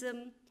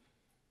journalism,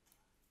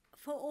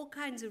 for all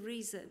kinds of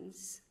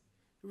reasons,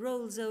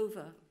 rolls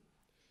over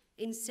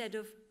instead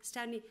of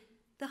standing.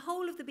 The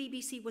whole of the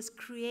BBC was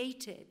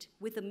created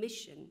with a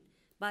mission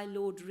by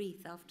Lord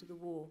Reith after the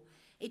war.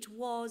 It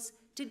was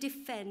to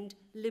defend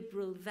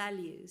liberal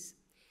values.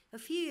 A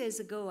few years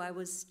ago, I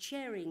was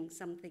chairing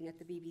something at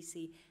the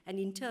BBC, an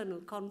internal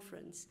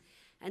conference,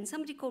 and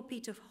somebody called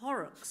Peter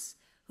Horrocks,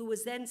 who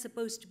was then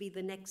supposed to be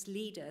the next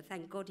leader,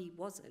 thank God he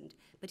wasn't,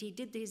 but he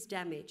did his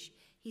damage.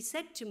 He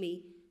said to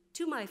me,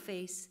 to my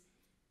face,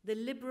 "The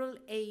liberal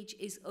age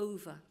is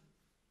over.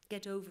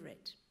 Get over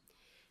it."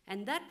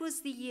 And that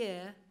was the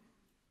year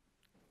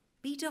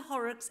Peter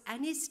Horrocks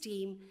and his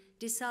team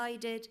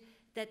decided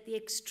that the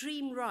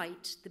extreme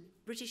right, the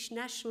British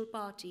National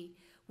Party,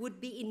 would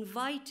be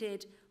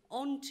invited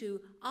onto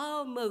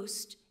our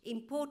most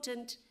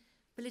important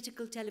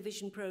political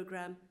television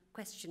program,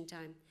 Question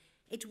Time.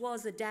 It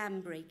was a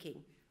dam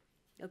breaking,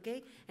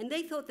 okay? And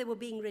they thought they were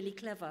being really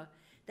clever,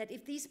 that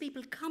if these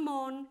people come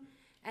on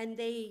and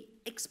they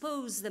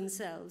expose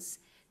themselves,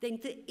 then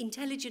the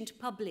intelligent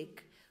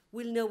public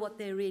will know what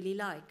they're really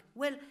like.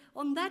 Well,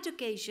 on that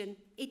occasion,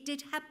 it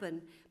did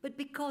happen, but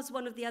because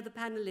one of the other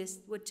panelists,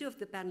 two of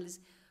the panelists,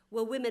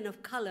 were women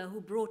of color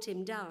who brought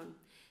him down.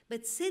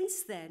 But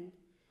since then,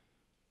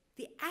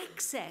 the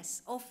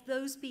access of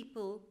those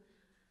people,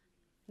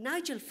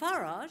 Nigel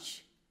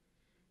Farage,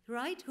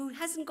 right, who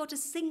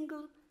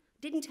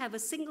didn't have a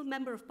single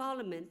member of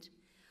parliament,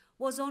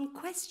 was on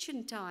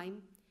Question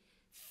Time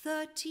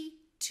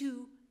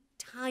 32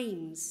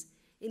 times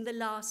in the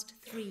last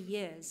 3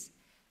 years.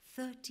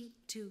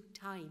 32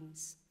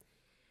 times.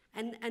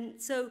 And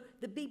so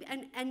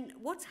and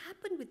what's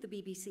happened with the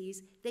BBC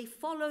is they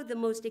follow the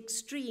most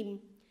extreme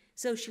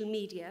social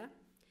media,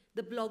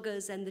 the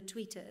bloggers and the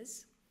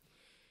tweeters.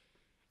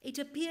 It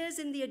appears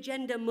in the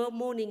agenda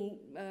morning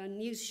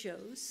news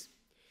shows,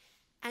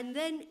 and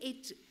then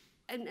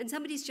and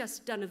somebody's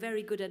just done a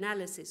very good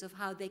analysis of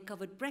how they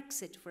covered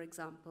Brexit, for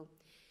example.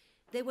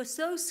 They were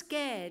so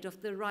scared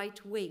of the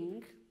right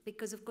wing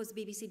because of course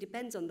BBC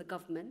depends on the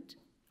government,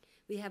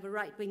 we have a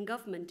right-wing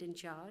government in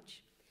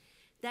charge,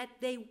 that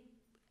they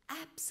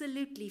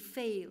absolutely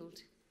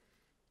failed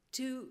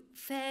to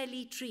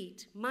fairly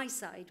treat my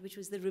side, which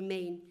was the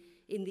Remain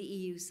in the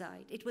EU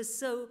side. It was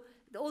so,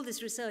 all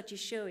this research is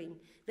showing,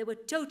 they were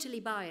totally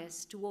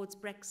biased towards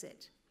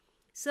Brexit.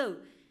 So,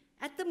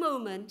 at the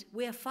moment,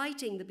 we are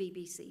fighting the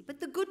BBC. But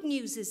the good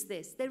news is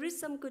this, there is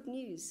some good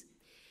news.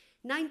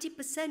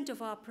 90%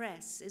 of our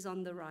press is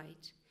on the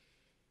right.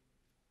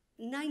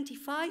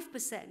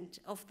 95%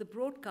 of the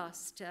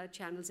broadcast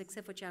channels,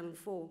 except for Channel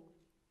 4,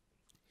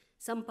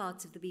 some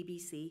parts of the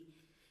BBC,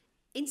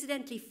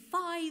 incidentally,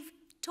 5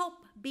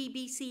 top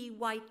BBC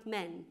white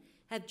men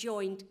have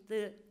joined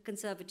the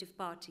Conservative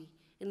Party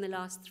in the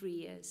last 3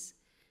 years,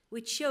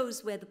 which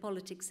shows where the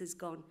politics has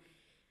gone.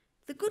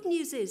 The good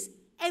news is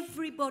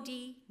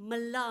everybody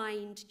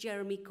maligned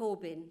Jeremy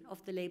Corbyn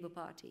of the Labour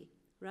Party,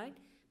 right?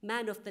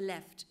 Man of the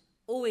left,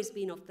 always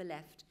been of the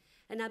left.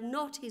 And I'm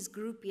not his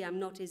groupie, I'm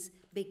not his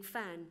big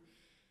fan.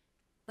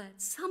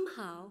 But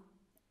somehow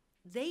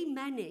they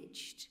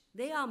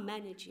are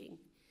managing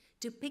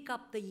to pick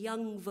up the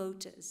young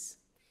voters.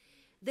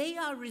 They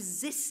are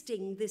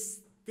resisting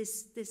this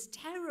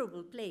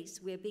terrible place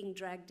we're being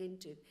dragged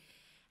into.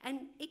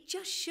 And it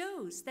just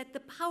shows that the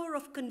power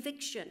of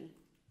conviction,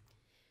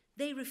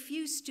 they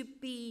refuse to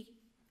be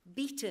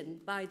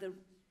beaten by the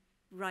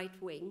right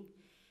wing.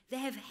 They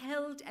have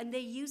held, and they're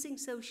using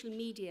social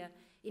media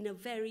in a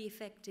very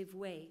effective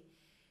way.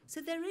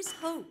 So there is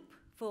hope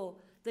for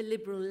the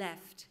liberal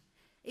left.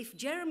 If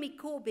Jeremy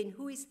Corbyn,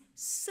 who is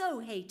so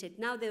hated,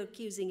 now they're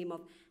accusing him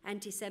of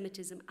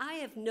anti-Semitism. I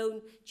have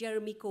known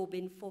Jeremy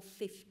Corbyn for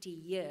 50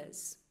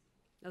 years,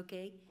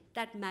 okay?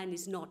 That man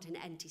is not an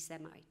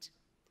anti-Semite.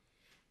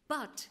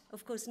 But,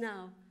 of course,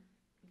 now,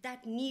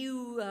 that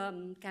new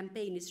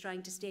campaign is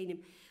trying to stain him.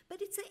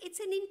 But it's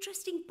an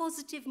interesting,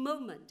 positive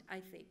moment, I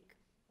think.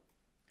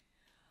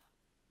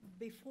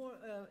 Before,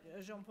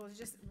 Jean-Paul,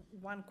 just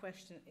one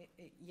question,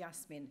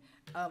 Yasmin.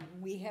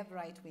 We have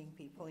right-wing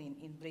people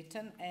in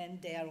Britain,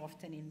 and they are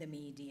often in the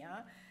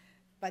media,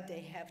 but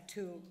they have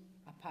to,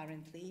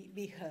 apparently,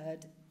 be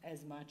heard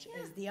as much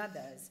as the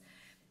others.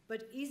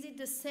 But is it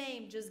the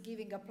same just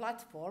giving a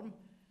platform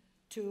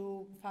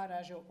to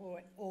Farage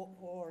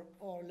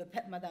or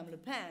Madame Le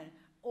Pen,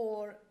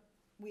 or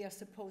we are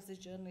supposed as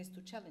journalists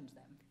to challenge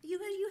them?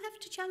 You have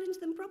to challenge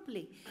them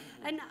properly.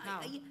 And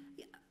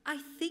I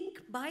think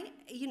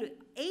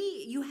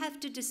you have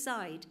to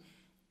decide,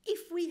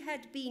 if we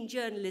had been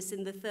journalists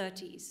in the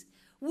 30s,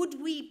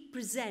 would we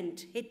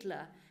present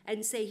Hitler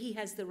and say he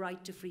has the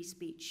right to free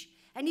speech?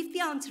 And if the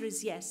answer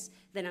is yes,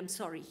 then I'm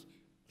sorry,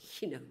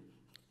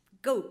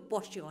 go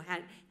wash your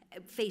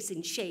face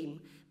in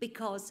shame,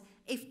 because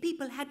if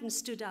people hadn't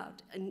stood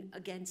out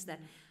against that,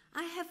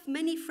 I have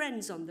many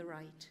friends on the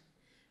right,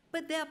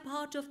 but they're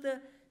part of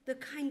the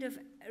kind of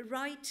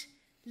right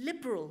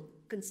liberal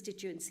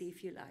constituency,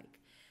 if you like.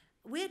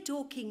 We're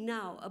talking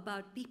now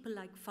about people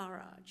like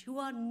Farage, who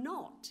are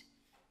not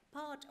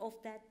part of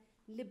that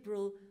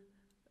liberal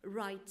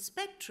right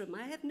spectrum.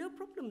 I have no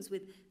problems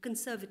with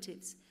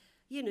conservatives.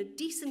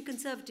 Decent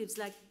conservatives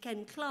like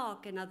Ken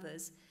Clarke and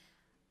others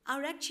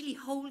are actually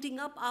holding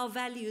up our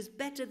values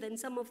better than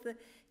some of the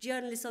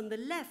journalists on the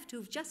left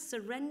who've just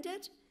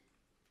surrendered.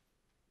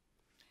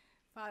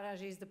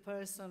 Farage is the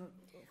person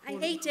I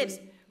hate him.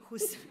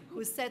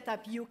 Who set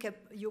up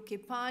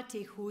UKIP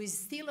party, who is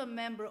still a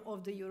member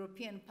of the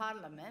European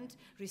Parliament,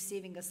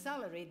 receiving a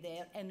salary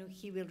there, and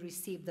he will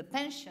receive the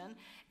pension,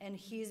 and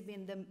he's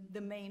been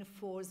the main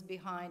force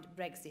behind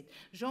Brexit.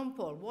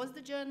 Jean-Paul, was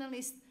the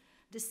journalist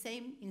the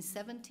same in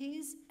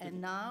 70s, and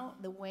now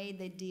the way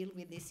they deal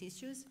with these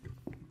issues?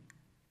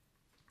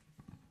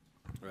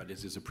 Well,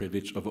 this is a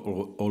privilege of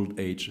old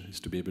age, is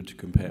to be able to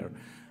compare.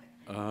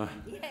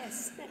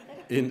 Yes.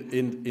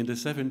 In the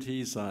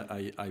 70s,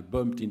 I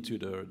bumped into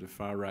the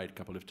far right a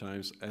couple of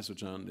times as a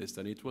journalist,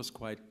 and it was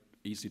quite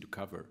easy to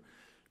cover,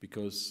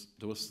 because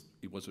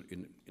it was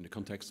in the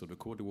context of the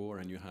Cold War,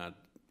 and you had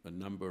a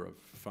number of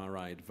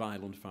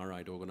violent far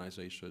right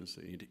organizations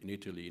in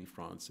Italy, in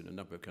France, in a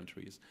number of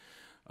countries.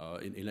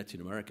 In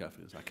Latin America,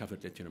 for instance, I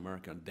covered Latin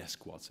America and death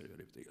squads.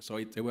 So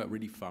they were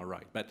really far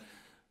right. But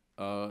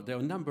there are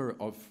a number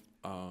of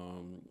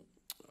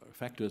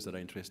factors that are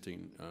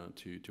interesting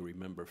to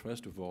remember.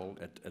 First of all,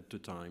 at the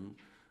time,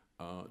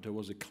 there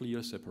was a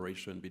clear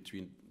separation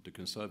between the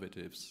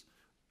conservatives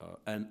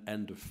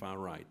and the far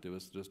right.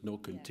 There's no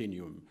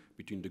continuum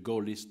between the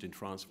Gaullist in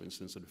France, for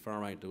instance, and the far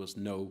right. There was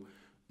no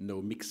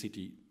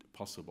mixity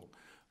possible.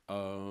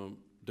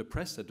 The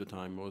press at the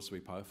time was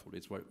very powerful.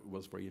 It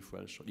was very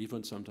influential.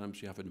 Even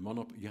sometimes you had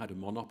a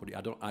monopoly.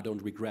 I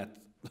don't regret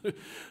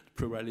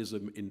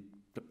pluralism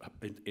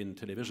in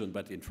television,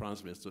 but in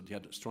France, you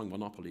had a strong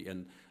monopoly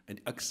and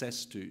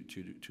access to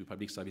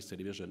public service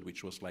television,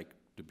 which was like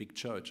the big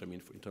church. I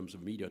mean, in terms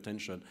of media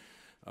attention,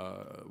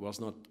 was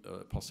not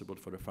possible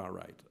for the far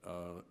right.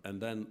 And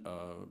then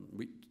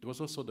there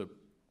was also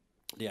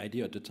the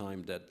idea at the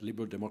time that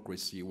liberal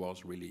democracy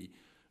was really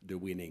the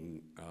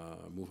winning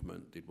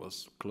movement. It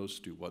was close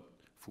to what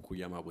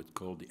Fukuyama would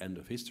call the end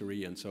of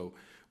history. And so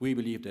we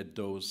believe that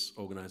those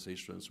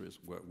organizations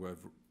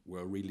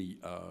were really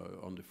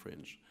on the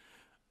fringe.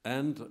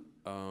 And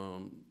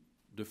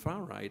the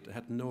far right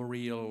had no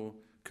real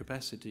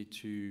capacity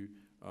to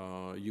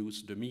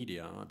use the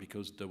media,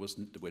 because there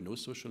were no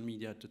social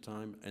media at the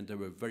time, and there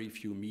were very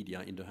few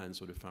media in the hands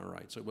of the far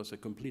right. So it was a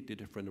completely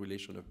different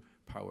relation of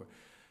power.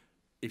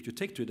 If you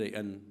take today,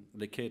 and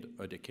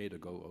a decade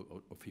ago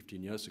or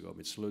 15 years ago, I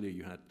mean, slowly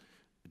you had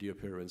the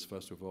appearance,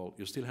 first of all,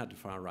 you still had the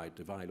far right,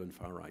 the violent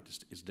far right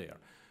is there.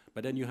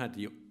 But then you had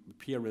the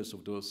appearance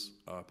of those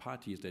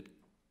parties that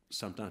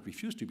sometimes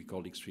refused to be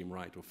called extreme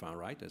right or far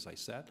right, as I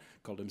said,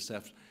 called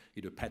themselves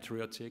either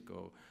patriotic,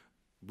 or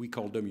we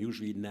call them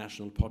usually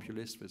national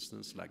populists, for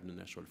instance, like the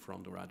National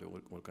Front or other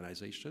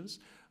organizations.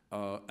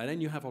 And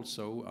then you have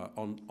also,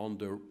 on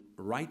the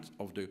right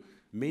of the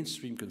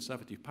mainstream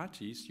conservative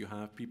parties, you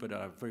have people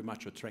that are very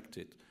much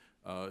attracted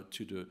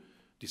to the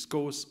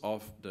discourse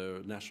of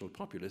the national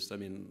populists. I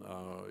mean,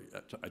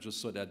 I just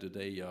saw that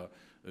today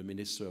a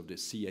minister of the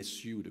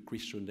CSU, the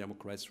Christian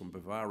Democrats from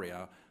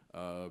Bavaria,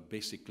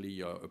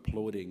 basically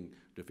applauding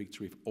the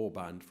victory of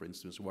Orban, for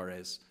instance,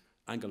 whereas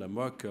Angela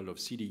Merkel of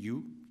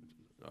CDU,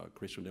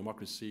 Christian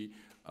Democracy,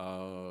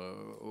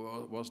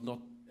 was not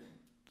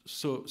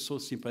so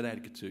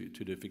sympathetic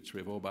to the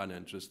victory of Orban,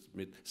 and just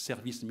made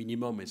service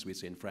minimum, as we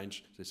say in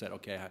French. They said,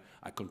 okay,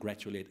 I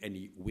congratulate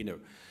any winner.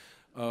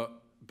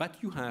 But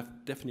you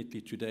have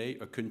definitely today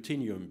a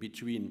continuum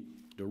between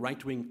the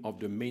right wing of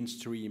the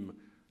mainstream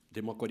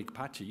democratic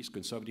parties,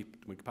 conservative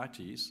democratic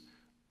parties,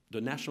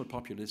 the national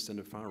populists, and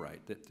the far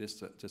right.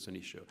 That's an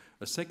issue.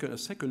 A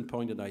second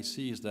point that I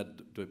see is that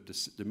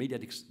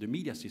the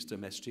media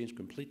system has changed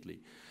completely.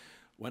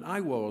 When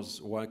I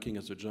was working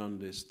as a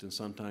journalist and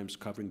sometimes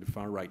covering the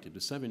far right in the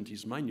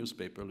 70s, my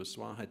newspaper, Le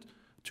Soir, had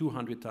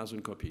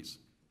 200,000 copies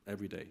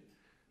every day.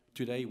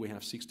 Today, we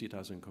have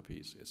 60,000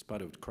 copies. It's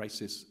part of the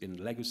crisis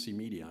in legacy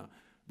media,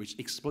 which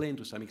explains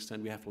to some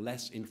extent we have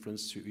less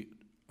influence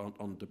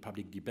on the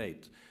public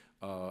debate.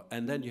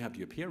 And then you have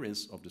the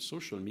appearance of the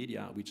social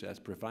media, which has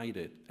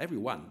provided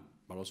everyone,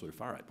 but also the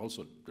far right,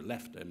 also the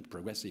left and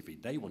progressive,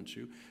 if they want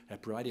to,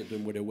 have provided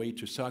them with a way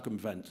to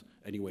circumvent,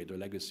 anyway, the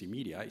legacy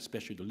media,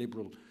 especially the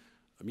liberal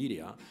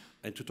media,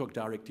 and to talk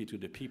directly to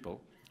the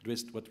people.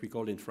 There's what we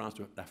call in France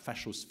the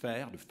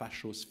fascosphere,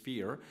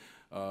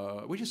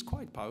 which is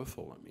quite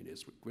powerful. I mean,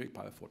 it's very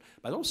powerful.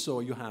 But also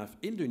you have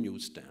in the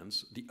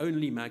newsstands, the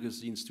only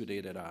magazines today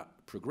that are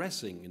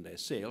progressing in their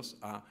sales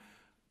are,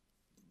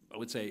 I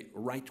would say,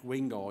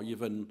 right-wing or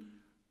even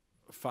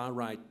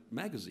far-right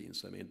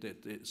magazines. I mean,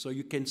 so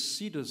you can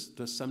see there's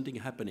something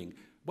happening.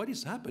 What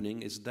is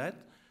happening is that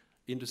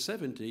in the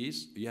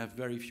 70s, you have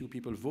very few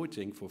people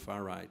voting for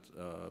far-right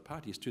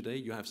parties. Today,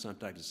 you have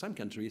sometimes in some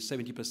countries,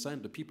 70%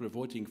 of the people are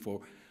voting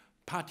for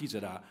parties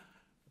that are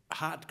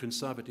hard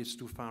conservatives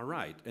to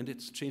far-right. And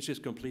it changes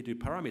completely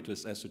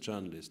parameters as a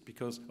journalist.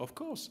 Because, of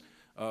course,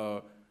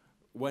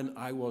 when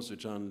I was a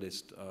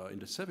journalist in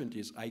the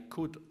 70s,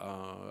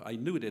 I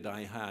knew that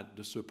I had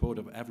the support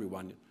of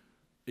everyone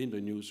in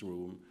the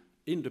newsroom,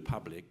 in the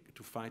public,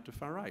 to fight the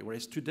far right.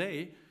 Whereas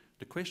today,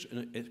 the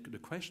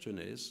question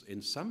is,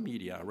 in some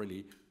media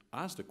really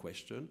ask the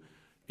question,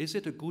 is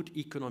it a good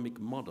economic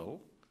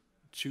model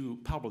to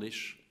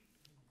publish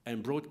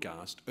and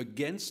broadcast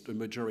against a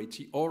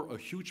majority or a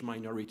huge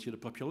minority of the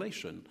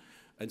population?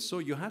 And so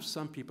you have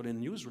some people in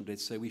the newsroom that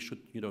say we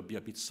should, be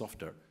a bit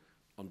softer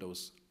on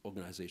those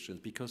organizations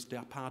because they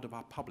are part of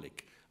our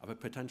public, of a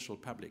potential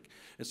public.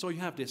 And so you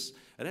have this,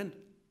 and then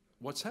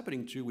what's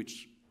happening too,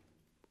 which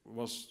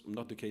was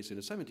not the case in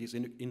the 70s.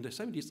 In the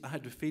 70s, I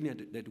had the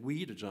feeling that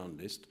we, the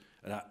journalists,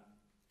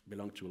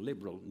 belong to a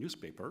liberal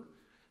newspaper,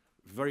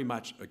 very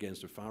much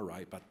against the far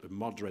right, but a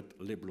moderate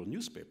liberal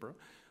newspaper.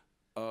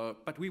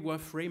 But we were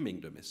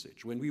framing the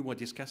message. When we were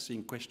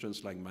discussing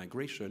questions like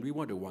migration, we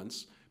were the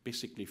ones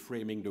basically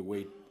framing the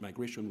way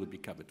migration would be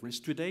covered. Whereas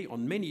today,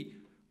 on many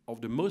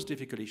of the most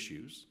difficult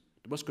issues,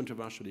 the most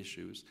controversial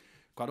issues,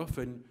 quite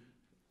often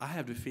I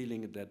have the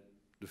feeling that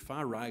the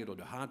far right or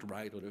the hard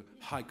right or the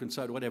high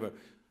conservative, whatever,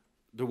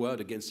 the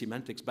word against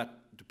semantics,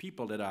 but the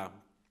people that are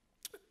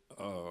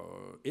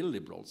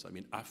illiberals,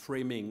 are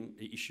framing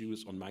the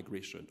issues on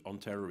migration, on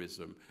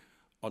terrorism,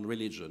 on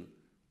religion,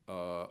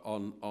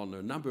 on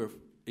a number of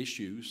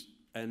issues,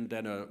 and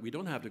then we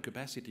don't have the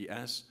capacity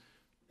as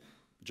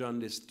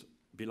journalists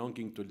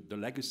belonging to the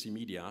legacy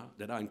media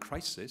that are in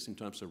crisis in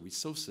terms of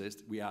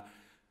resources. We are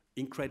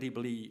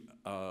incredibly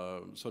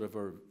sort of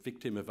a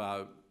victim of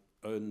our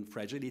own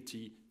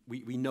fragility.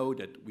 We know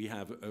that we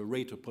have a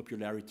rate of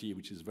popularity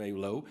which is very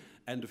low,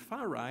 and the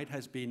far right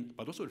has been,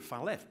 but also the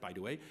far left, by the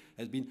way,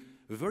 has been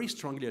very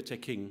strongly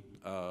attacking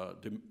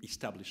the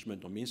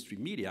establishment of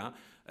mainstream media,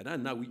 and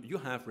then now you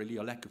have really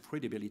a lack of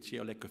credibility,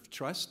 a lack of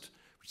trust,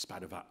 which is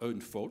part of our own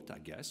fault, I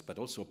guess, but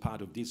also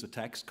part of these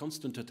attacks,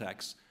 constant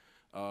attacks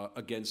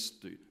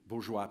against the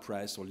bourgeois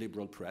press or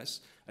liberal press,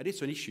 and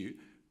it's an issue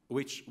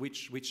which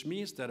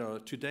means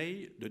that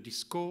today the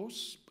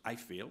discourse, I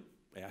fear,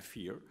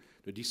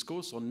 the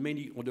discourse on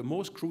the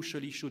most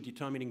crucial issue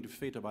determining the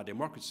fate of our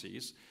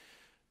democracies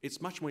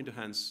it's much more in the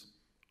hands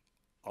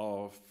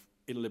of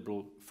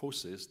illiberal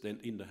forces than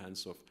in the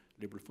hands of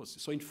liberal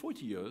forces. So in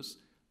 40 years,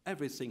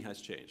 everything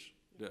has changed.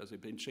 There's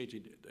been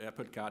changing. The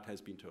apple cart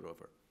has been turned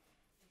over.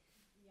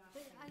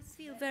 But I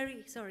feel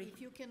very sorry. If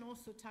you can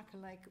also tackle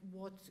like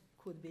what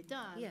could be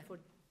done for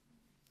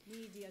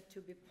media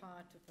to be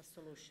part of a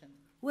solution.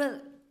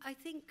 Well, I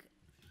think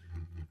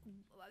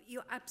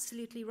you're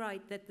absolutely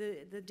right that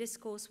the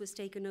discourse was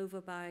taken over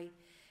by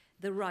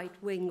the right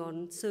wing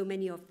on so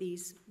many of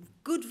these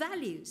good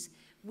values.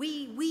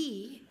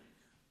 We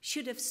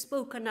should have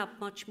spoken up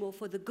much more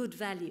for the good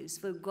values,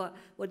 for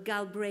what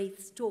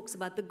Galbraith talks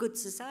about, the good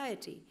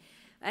society,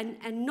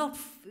 and not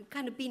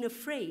kind of been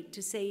afraid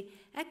to say,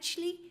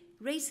 actually,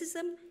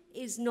 racism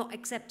is not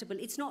acceptable.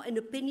 It's not an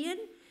opinion.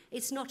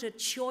 It's not a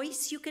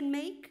choice you can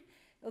make,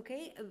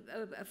 okay,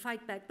 a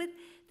fight back. But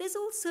there's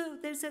also,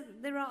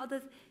 there are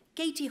other,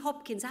 Katie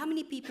Hopkins. How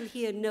many people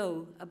here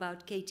know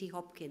about Katie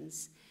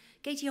Hopkins?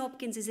 Katie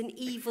Hopkins is an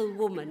evil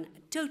woman,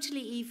 a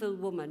totally evil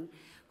woman,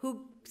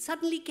 who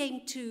suddenly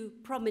came to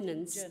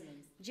prominence.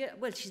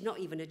 Well, she's not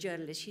even a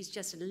journalist. She's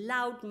just a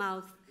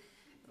loudmouth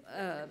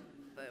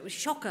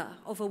shocker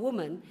of a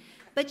woman.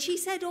 But she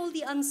said all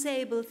the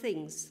unsayable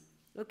things.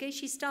 Okay,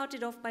 she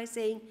started off by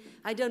saying,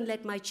 I don't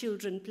let my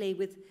children play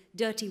with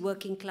dirty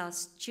working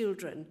class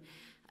children.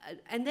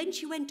 And then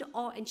she went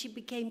on and she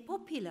became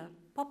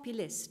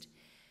populist.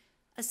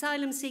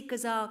 Asylum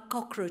seekers are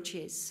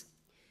cockroaches.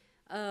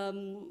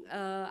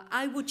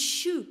 I would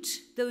shoot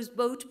those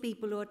boat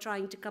people who are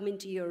trying to come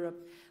into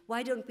Europe.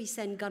 Why don't we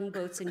send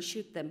gunboats and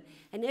shoot them?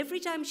 And every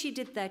time she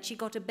did that, she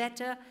got a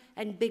better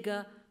and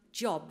bigger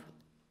job.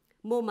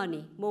 More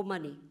money, more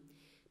money.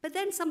 But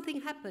then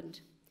something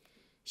happened.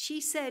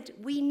 She said,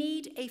 we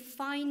need a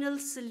final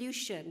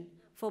solution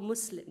for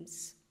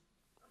Muslims.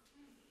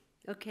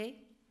 Okay?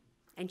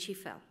 And she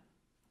fell.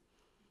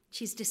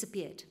 She's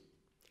disappeared.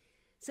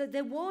 So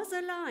there was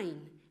a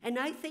line, and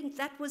I think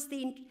that was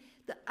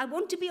I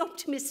want to be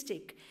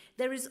optimistic.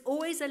 There is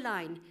always a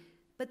line.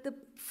 But the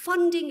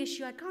funding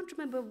issue, I can't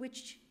remember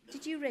which,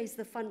 did you raise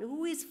the fund?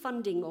 Who is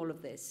funding all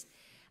of this?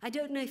 I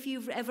don't know if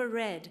you've ever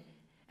read,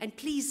 and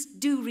please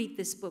do read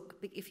this book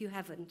if you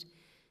haven't.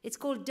 It's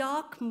called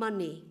Dark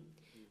Money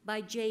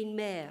by Jane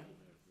Mayer.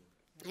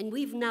 And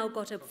we've now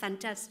got a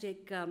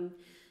fantastic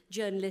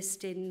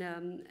journalist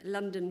in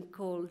London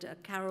called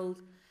Carol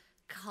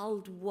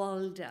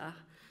Caldwalder,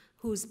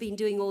 who's been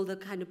doing all the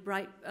kind of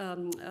bright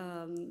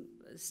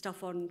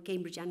stuff on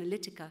Cambridge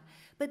Analytica.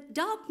 But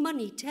Dark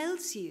Money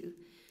tells you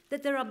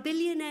that there are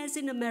billionaires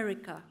in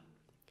America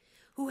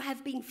who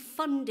have been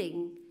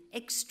funding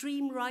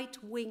extreme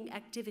right-wing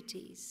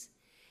activities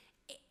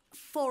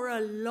for a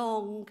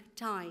long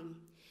time.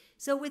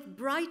 So with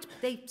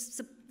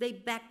they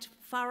backed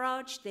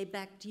Farage, they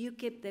backed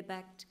UKIP, they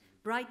backed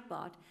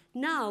Breitbart.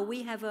 Now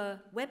we have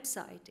a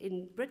website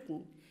in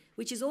Britain,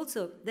 which is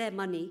also their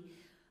money.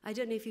 I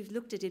don't know if you've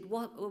looked at it,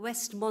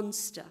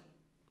 Westmonster.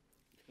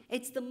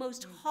 It's the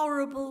most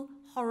horrible,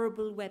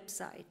 horrible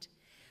website.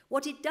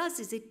 What it does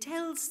is it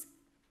tells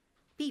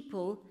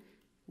people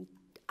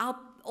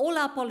all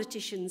our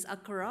politicians are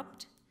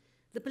corrupt.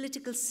 The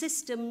political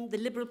system, the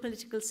liberal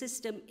political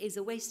system, is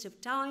a waste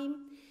of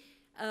time.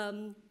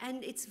 And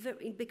it's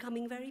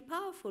becoming very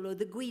powerful. Or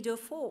the Guido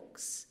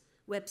Fawkes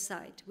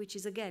website, which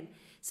is again.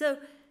 So,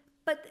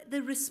 but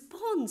the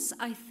response,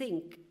 I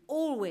think,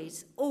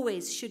 always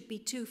should be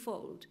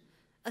twofold.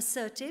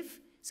 Assertive.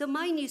 So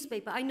my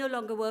newspaper, I no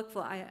longer work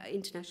for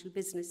International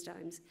Business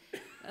Times.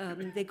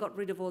 They got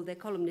rid of all their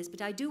columnists,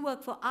 but I do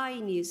work for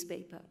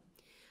iNewspaper.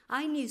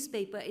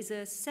 iNewspaper is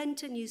a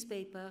centre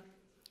newspaper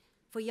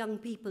for young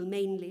people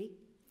mainly.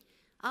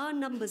 Our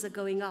numbers are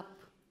going up.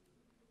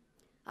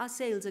 Our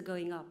sales are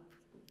going up.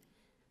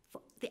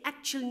 The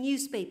actual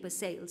newspaper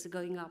sales are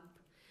going up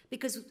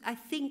because I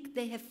think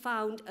they have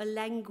found a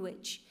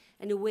language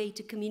and a way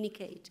to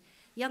communicate.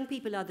 Young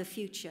people are the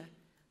future.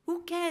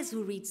 Who cares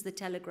who reads the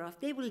Telegraph?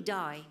 They will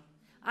die.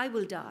 I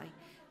will die.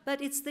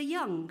 But it's the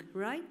young,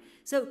 right?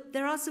 So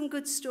there are some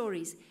good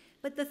stories.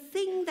 But the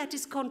thing that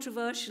is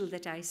controversial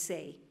that I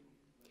say,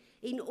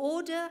 in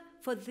order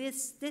for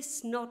these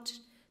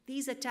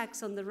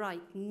attacks on the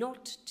right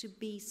not to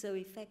be so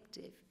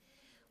effective,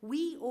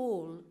 we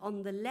all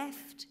on the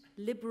left,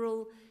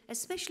 liberal,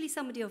 especially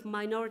somebody of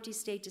minority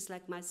status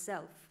like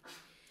myself,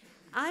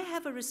 I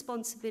have a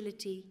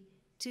responsibility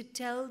to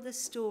tell the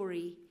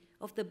story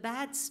of the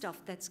bad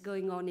stuff that's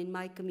going on in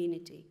my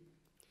community.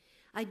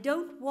 I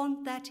don't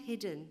want that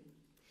hidden.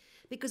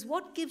 Because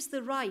what gives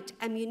the right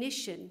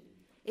ammunition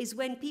is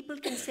when people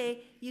can say,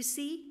 you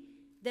see,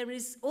 there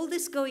is all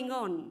this going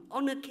on,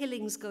 honor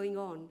killings going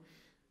on,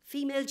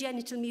 female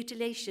genital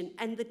mutilation,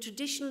 and the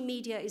traditional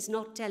media is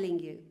not telling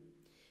you.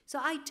 So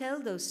I tell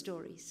those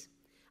stories.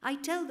 I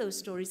tell those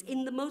stories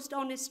in the most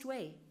honest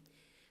way.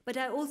 But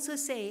I also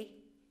say,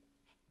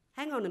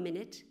 hang on a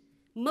minute,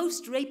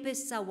 most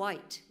rapists are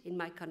white in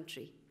my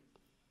country,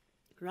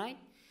 right?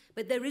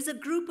 But there is a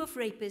group of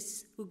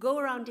rapists who go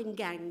around in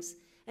gangs,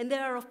 and they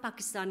are of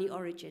Pakistani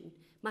origin.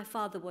 My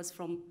father was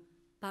from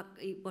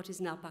what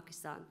is now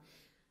Pakistan.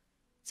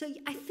 So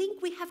I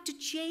think we have to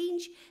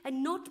change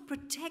and not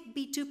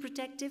be too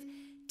protective.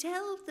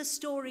 Tell the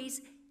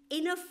stories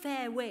in a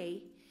fair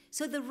way,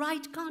 so the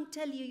right can't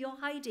tell you you're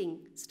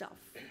hiding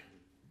stuff.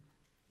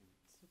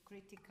 So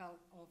critical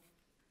of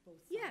both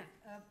sides. Yeah.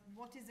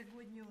 What is the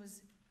good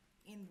news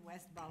in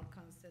West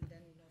Balkans and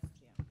then in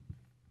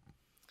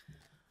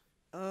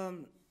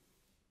Austria?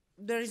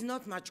 There is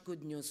not much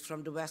good news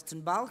from the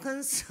Western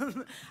Balkans.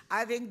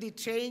 I think the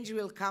change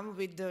will come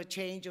with the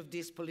change of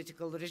this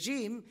political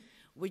regime,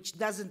 which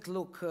doesn't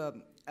look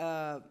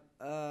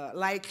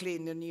likely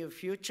in the near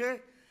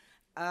future.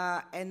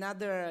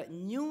 Another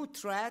new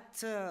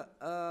threat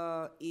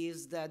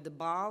is that the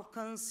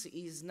Balkans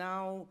is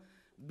now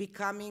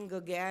becoming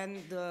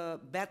again the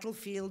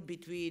battlefield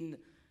between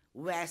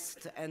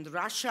West and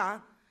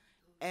Russia.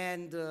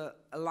 And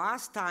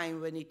last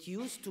time when it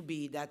used to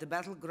be that the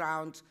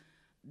battleground,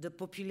 the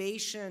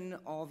population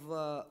of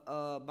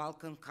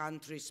Balkan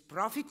countries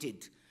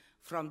profited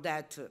from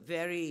that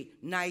very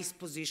nice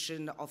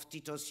position of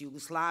Tito's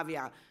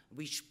Yugoslavia,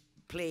 which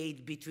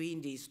played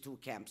between these two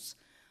camps.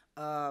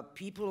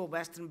 People of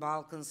Western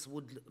Balkans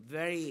would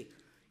very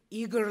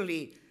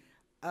eagerly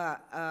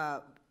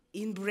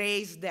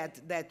embrace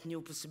that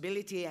new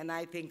possibility, and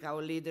I think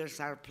our leaders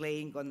are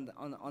playing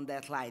on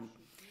that line.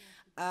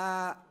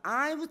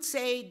 I would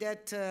say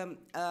that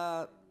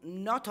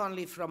not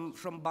only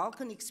from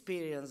Balkan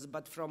experience,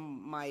 but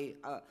from my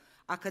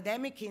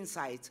academic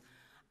insights,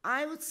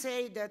 I would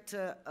say that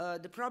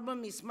the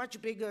problem is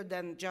much bigger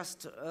than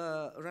just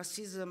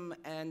racism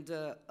and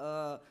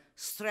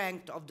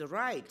strength of the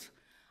right.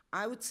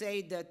 I would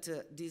say that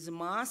these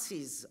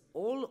masses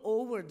all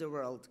over the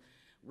world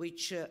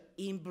which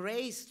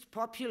embraced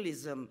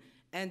populism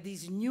and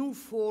these new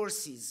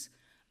forces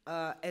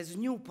as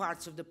new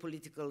parts of the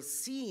political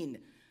scene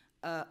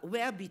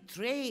were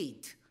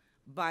betrayed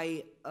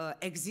by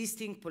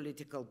existing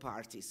political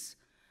parties.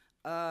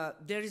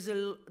 There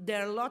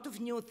are a lot of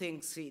new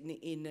things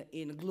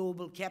in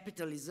global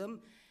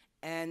capitalism,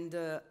 and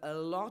a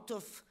lot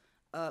of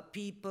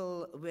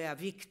people were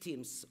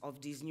victims of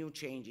these new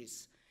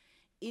changes.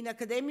 In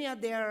academia,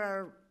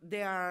 there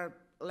are,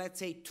 let's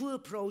say, two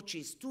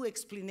approaches, two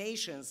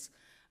explanations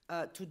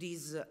to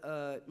these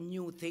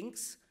new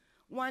things.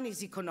 One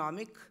is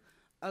economic.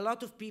 A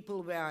lot of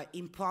people were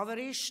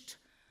impoverished.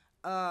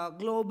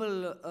 Globally,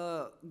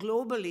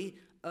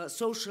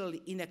 social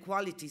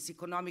inequalities,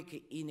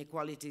 economic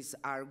inequalities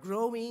are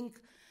growing,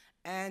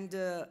 and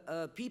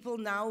people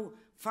now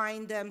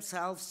find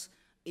themselves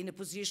in a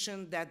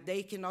position that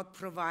they cannot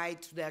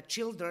provide to their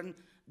children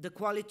the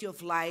quality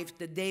of life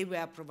that they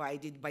were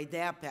provided by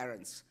their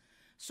parents.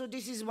 So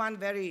this is one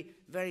very,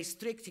 very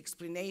strict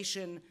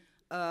explanation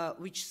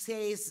which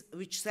says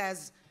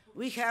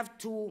we have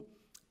to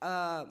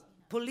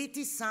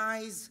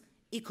politicize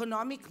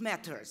economic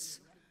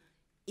matters.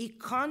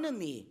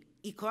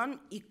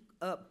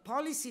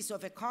 Policies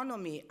of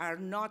economy are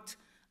not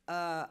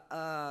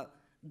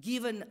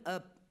given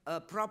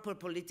a proper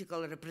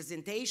political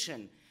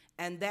representation,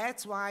 and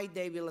that's why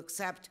they will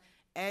accept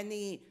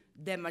any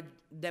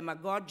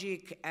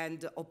demagogic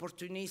and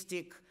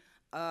opportunistic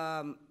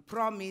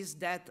promise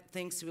that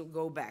things will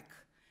go back.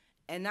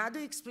 Another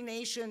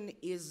explanation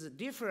is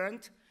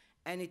different,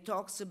 and it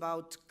talks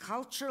about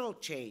cultural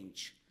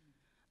change.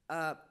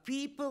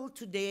 People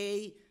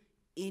today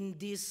in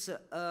this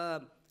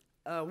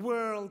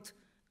world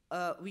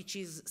which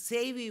is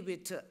savvy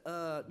with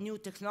new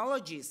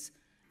technologies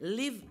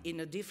live in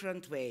a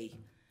different way.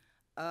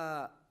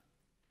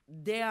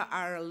 There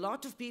are a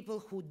lot of people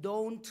who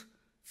don't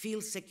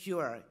feel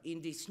secure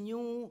in this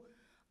new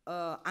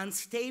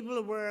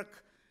unstable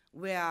work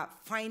where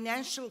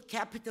financial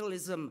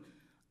capitalism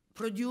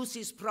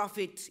produces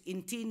profit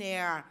in thin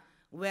air,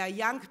 where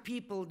young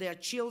people, their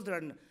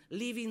children,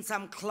 live in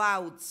some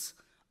clouds,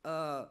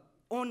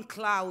 on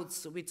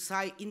clouds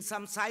in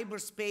some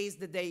cyberspace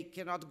that they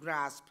cannot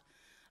grasp.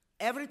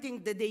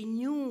 Everything that they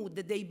knew,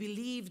 that they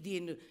believed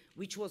in,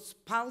 which was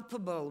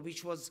palpable,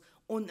 which was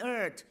on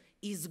earth,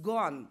 is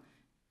gone.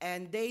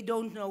 And they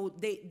don't know,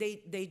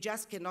 they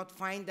just cannot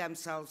find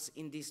themselves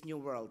in this new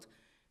world.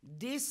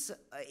 This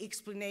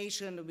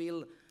explanation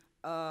will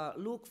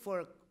look for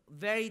a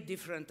very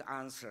different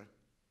answer.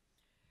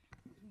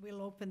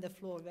 We'll open the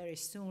floor very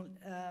soon.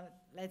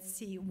 Let's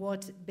see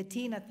what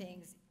Bettina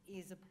thinks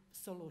is a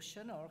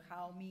solution, or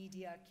how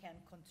media can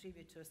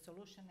contribute to a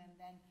solution, and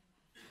then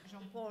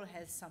Jean-Paul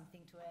has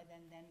something to add,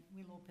 and then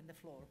we'll open the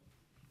floor.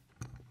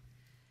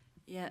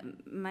 Yeah,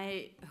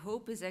 my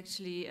hope is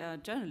actually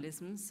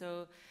journalism.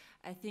 So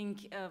I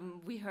think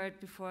we heard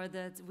before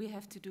that we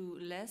have to do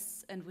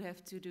less, and we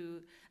have to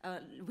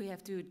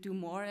do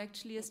more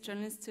actually as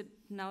journalists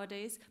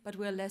nowadays. But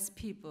we're less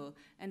people,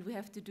 and we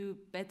have to do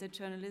better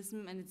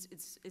journalism, and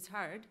it's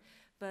hard.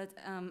 But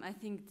I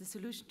think the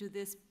solution to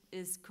this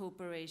is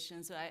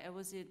cooperation. So I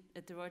was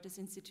at the Reuters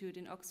Institute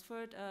in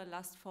Oxford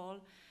last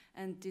fall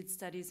and did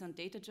studies on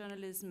data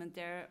journalism, and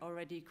there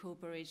already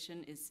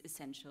cooperation is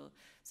essential.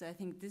 So I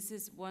think this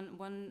is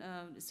one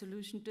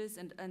solution to this,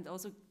 and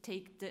also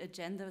take the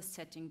agenda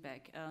setting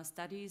back.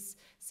 Studies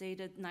say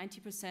that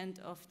 90%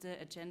 of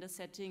the agenda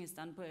setting is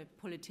done by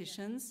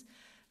politicians,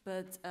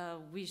 but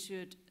we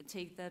should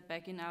take that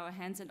back in our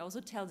hands and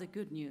also tell the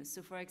good news.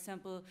 So for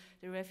example,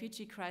 the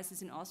refugee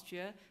crisis in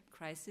Austria,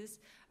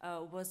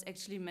 was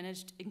actually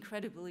managed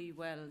incredibly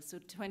well. So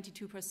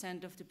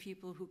 22% of the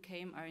people who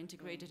came are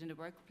integrated in the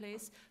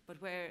workplace,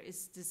 but where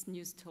is this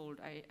news told?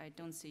 I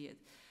don't see it.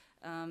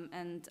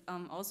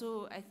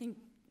 Also, I think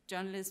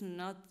journalism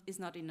is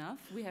not enough.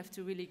 We have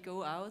to really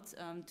go out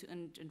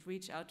and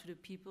reach out to the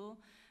people,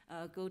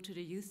 go to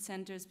the youth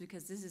centers,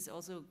 because this is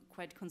also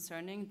quite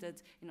concerning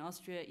that in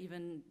Austria,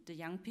 even the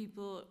young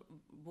people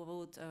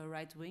vote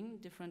right-wing,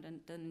 different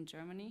than in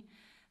Germany.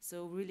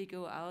 So really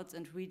go out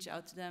and reach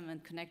out to them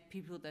and connect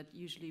people that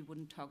usually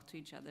wouldn't talk to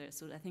each other.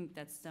 So I think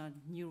that's the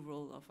new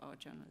role of our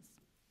journalists.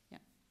 Yeah.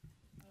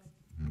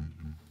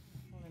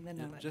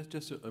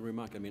 Just a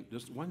remark. I mean,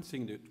 there's one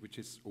thing which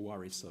is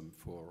worrisome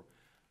for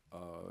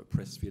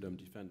press freedom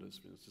defenders,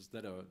 for instance,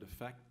 that the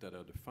fact that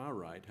the far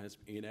right has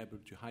been able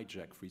to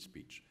hijack free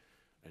speech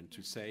and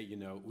to say, you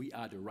know, we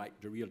are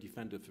the real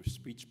defenders of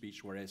free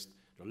speech, whereas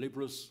the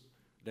liberals,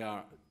 they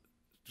are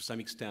to some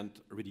extent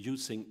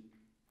reducing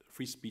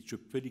free speech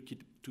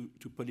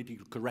to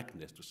political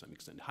correctness to some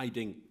extent,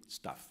 hiding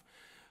stuff,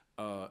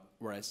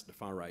 whereas the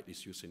far right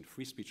is using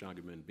free speech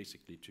argument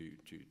basically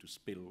to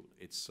spill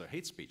its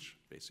hate speech,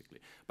 basically.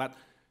 But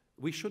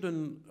we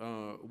shouldn't.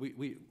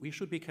 We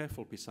should be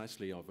careful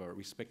precisely of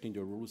respecting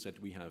the rules that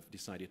we have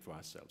decided for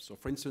ourselves. So,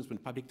 for instance, when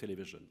public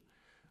television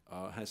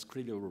has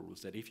clear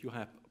rules that if you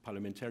have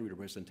parliamentary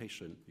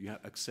representation, you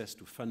have access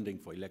to funding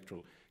for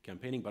electoral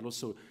campaigning, but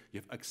also you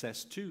have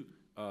access to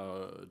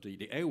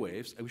the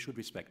airwaves, and we should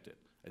respect it.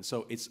 And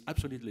so it's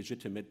absolutely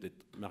legitimate that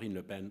Marine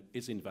Le Pen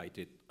is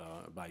invited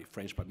by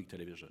French public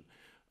television.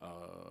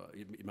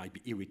 It might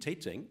be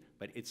irritating,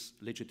 but it's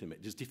legitimate.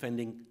 It's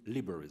defending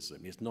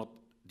liberalism. It's not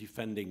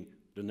defending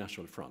the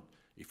National Front.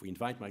 If we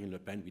invite Marine Le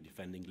Pen, we're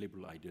defending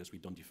liberal ideas. We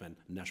don't defend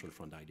National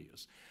Front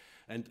ideas.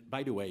 And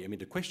by the way, I mean,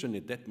 the question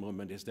at that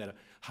moment is that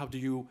how do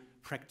you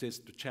practice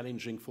the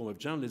challenging form of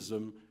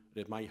journalism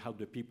that might help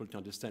the people to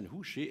understand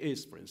who she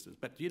is, for instance.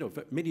 But, you know,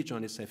 many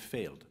journalists have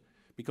failed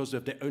because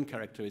of their own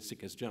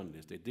characteristic as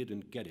journalists. They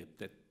didn't get it.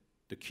 That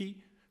the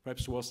key,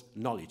 perhaps, was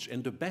knowledge.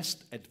 And the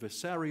best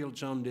adversarial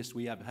journalist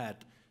we have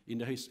had in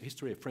the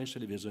history of French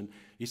television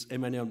is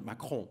Emmanuel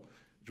Macron.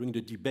 During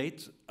the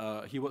debate,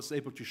 he was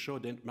able to show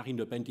that Marine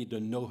Le Pen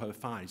didn't know her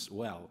files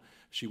well.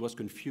 She was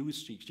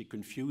confused. She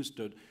confused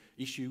the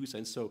issues.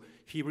 And so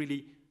he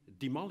really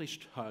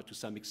demolished her to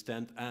some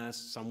extent as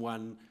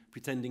someone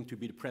pretending to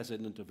be the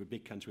president of a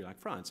big country like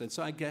France. And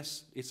so I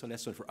guess it's a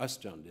lesson for us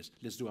journalists.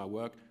 Let's do our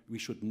work. We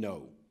should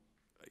know.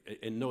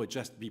 And not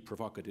just be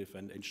provocative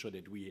and show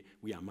that we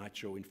are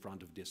macho in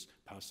front of this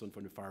person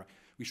from the far right.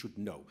 We should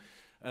know.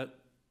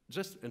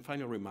 Just a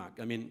final remark.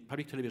 I mean,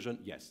 public television,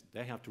 yes,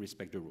 they have to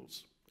respect the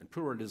rules. And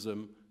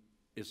pluralism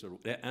is a rule.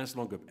 As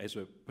long as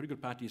a political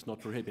party is not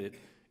prohibited,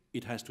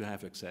 it has to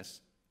have access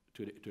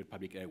to the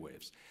public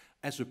airwaves.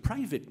 As a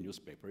private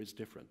newspaper, it's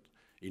different.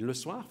 In Le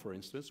Soir, for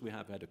instance, we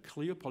have had a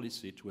clear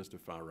policy towards the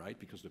far right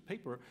because the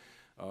paper,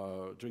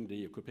 during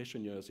the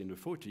occupation years in the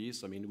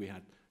 40s, I mean, we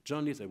had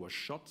journalists that were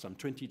shot, some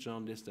 20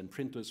 journalists and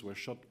printers were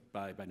shot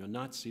by the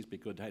Nazis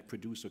because they had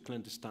produced a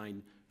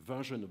clandestine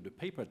version of the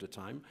paper at the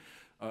time.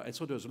 And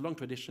so there was a long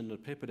tradition in the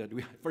paper that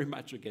we are very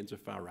much against the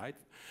far right.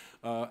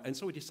 And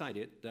so we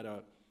decided that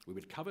we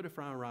would cover the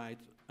far right,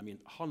 I mean,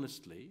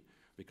 honestly,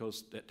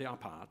 because they are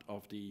part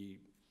of the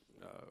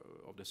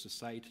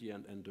society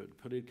and the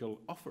political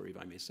offer, if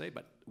I may say,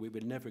 but we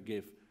will never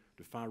give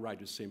the far right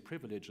the same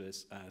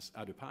privileges as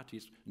other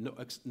parties.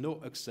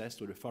 No access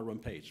to the forum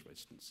page, for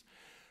instance.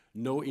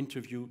 No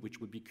interview,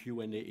 which would be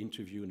Q&A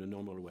interview in a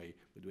normal way.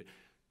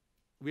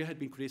 We had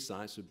been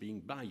criticized of being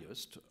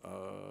biased,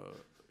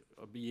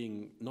 of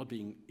not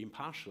being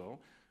impartial.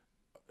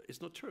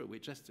 It's not true. We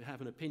just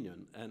have an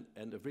opinion,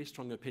 and a very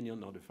strong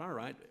opinion on the far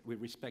right. We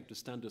respect the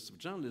standards of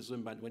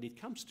journalism, but when it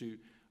comes to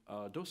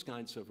those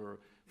kinds of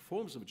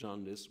forms of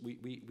journalism,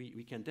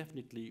 we can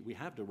definitely, we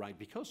have the right,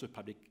 because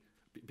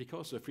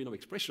of freedom of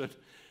expression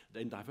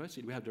and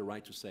diversity, we have the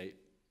right to say,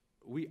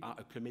 we are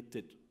a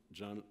committed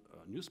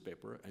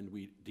newspaper, and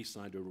we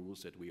decide the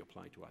rules that we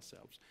apply to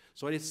ourselves.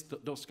 So it's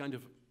those kind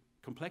of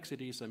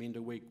complexities. I mean,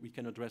 the way we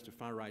can address the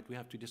far right, we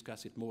have to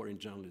discuss it more in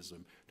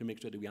journalism to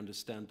make sure that we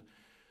understand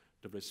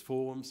the various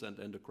forms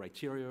and the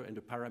criteria and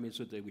the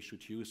parameters that we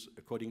should use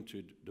according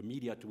to the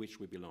media to which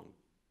we belong.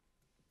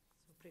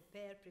 So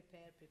prepare,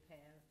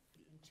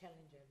 and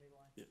challenge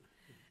everyone.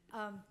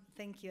 Yeah.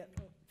 Thank you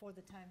for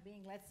the time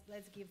being.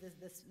 Let's give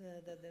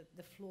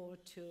the floor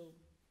to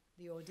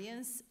the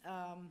audience.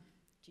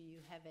 Do you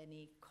have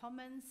any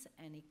comments,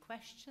 any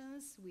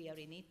questions? We are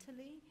in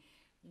Italy.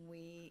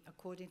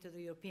 According to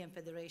the European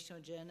Federation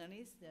of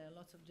Journalists, there are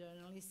lots of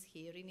journalists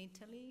here in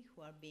Italy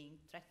who are being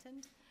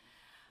threatened.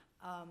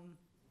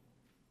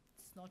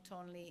 It's not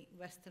only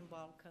Western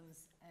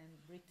Balkans and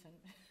Britain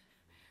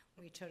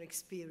which are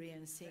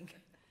experiencing.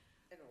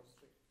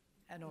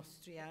 And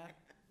Austria.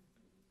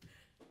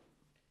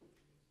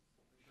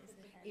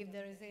 If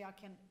there is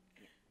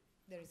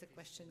there is a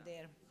question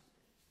there.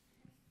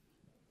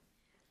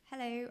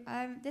 Hello,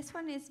 this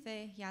one is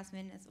for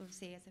Yasmin, as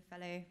obviously as a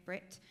fellow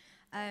Brit.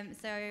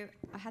 So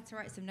I had to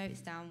write some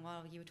notes down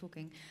while you were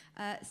talking.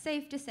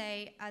 Safe to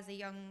say, as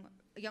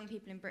young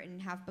people in Britain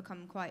have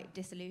become quite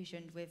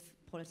disillusioned with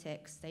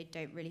politics. They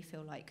don't really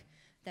feel like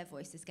their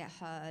voices get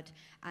heard,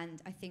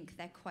 and I think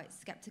they're quite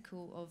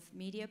skeptical of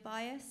media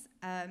bias,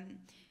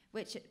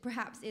 which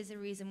perhaps is a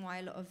reason why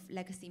a lot of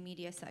legacy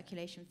media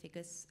circulation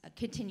figures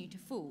continue to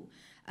fall.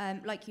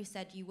 Like you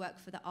said, you work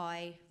for the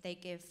Eye. They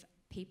give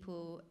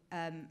people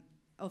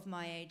of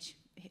my age,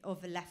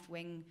 of a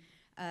left-wing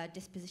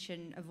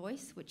disposition, a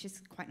voice, which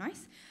is quite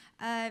nice.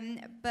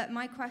 But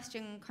my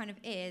question kind of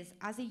is,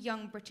 as a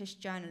young British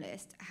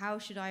journalist, how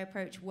should I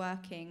approach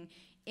working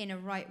in a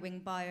right-wing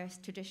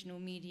biased traditional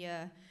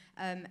media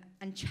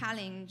and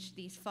challenge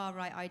these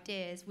far-right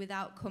ideas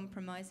without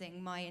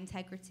compromising my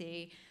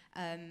integrity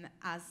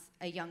as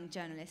a young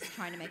journalist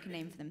trying to make a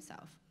name for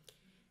themselves?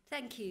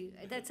 Thank you.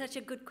 That's such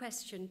a good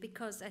question,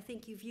 because I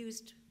think you've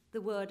used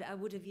the word I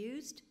would have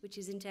used, which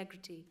is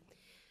integrity.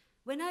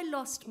 When I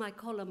lost my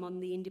column on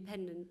The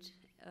Independent,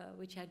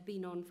 which I'd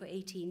been on for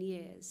 18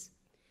 years,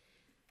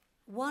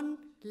 one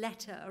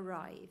letter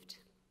arrived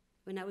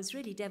when I was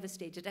really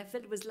devastated. I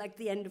felt it was like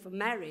the end of a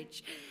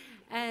marriage,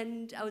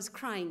 and I was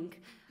crying.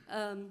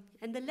 And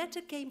the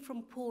letter came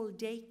from Paul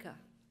Dacre,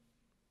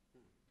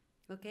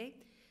 okay,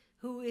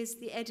 who is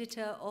the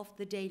editor of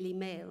the Daily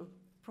Mail,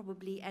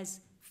 probably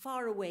as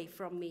far away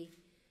from me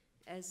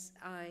as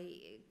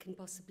I can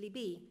possibly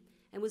be,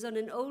 and was on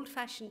an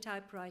old-fashioned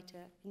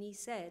typewriter, and he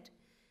said,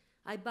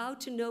 "I bow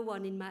to no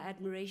one in my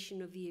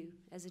admiration of you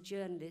as a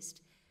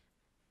journalist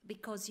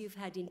because you've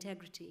had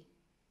integrity."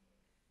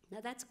 Now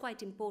that's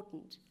quite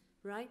important,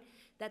 right?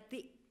 That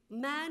the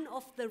man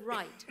of the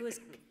right, who has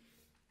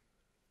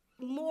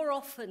more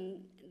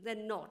often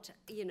than not,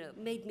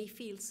 made me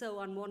feel so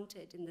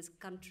unwanted in this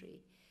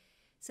country.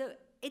 So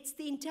it's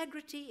the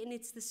integrity and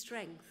it's the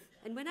strength.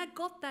 And when I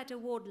got that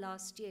award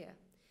last year,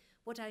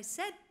 what I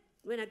said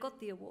when I got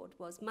the award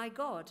was, my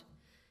God,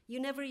 you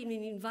never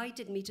even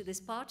invited me to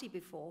this party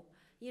before.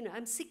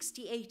 I'm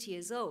 68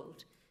 years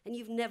old, and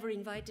you've never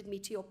invited me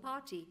to your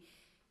party.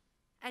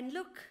 And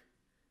look,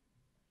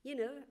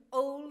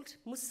 old,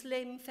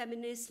 Muslim,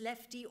 feminist,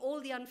 lefty,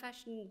 all the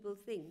unfashionable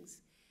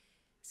things.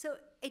 So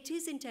it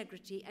is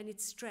integrity and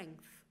it's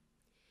strength.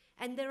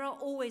 And there are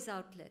always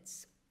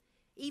outlets.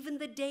 Even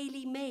the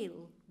Daily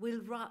Mail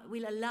will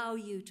allow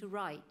you to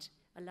write,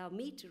 allow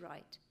me to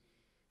write,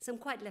 some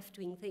quite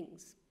left-wing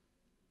things,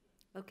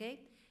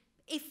 okay?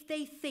 If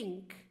they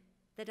think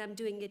that I'm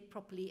doing it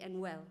properly and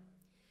well.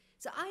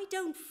 So I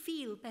don't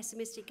feel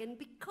pessimistic, and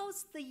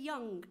because the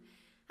young,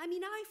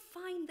 I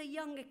find the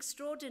young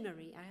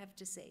extraordinary, I have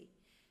to say.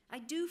 I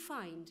do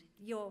find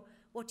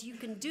what you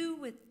can do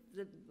with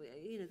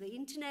the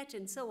internet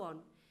and so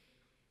on.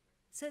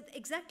 So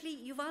exactly,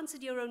 you've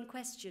answered your own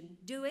question.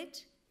 Do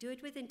it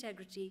with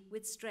integrity,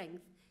 with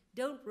strength.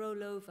 Don't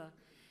roll over.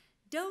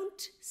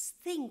 Don't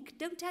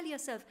tell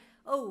yourself,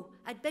 oh,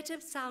 I'd better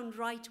sound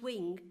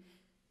right-wing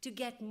to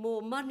get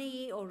more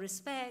money or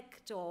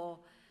respect or,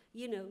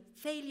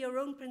 fail your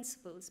own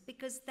principles,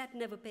 because that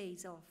never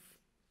pays off.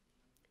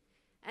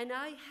 And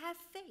I have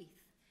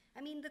faith.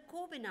 The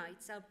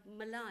Corbynites are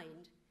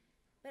maligned,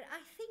 but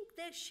I think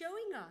they're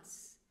showing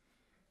us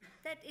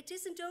that it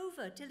isn't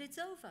over till it's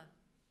over.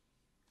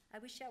 I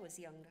wish I was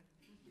younger.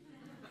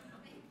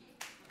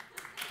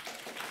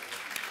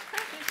 I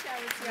wish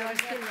I was younger. You are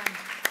still young.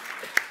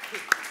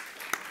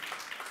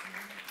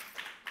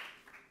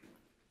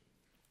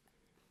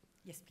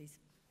 Yes, please.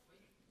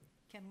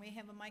 Can we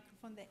have a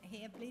microphone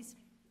here, please?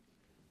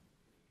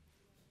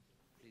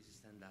 Please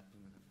stand up.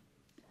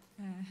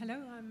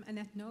 Hello, I'm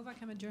Annette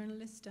Novak. I'm a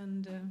journalist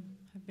and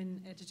have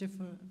been editor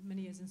for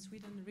many years in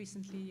Sweden,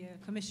 recently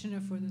commissioner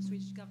for the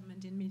Swedish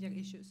government in media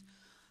issues.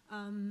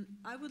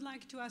 I would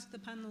like to ask the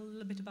panel a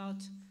little bit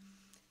about,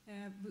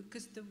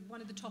 because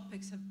one of the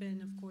topics have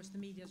been, of course, the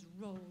media's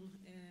role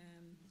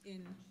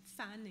in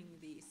fanning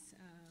these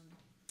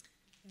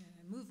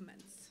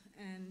movements.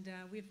 And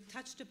we've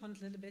touched upon it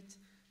a little bit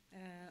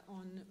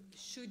on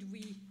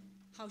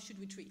how should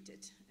we treat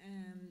it?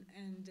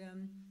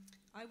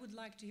 I would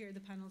like to hear the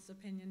panel's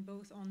opinion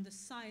both on the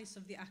size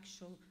of the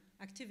actual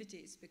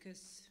activities,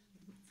 because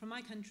from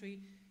my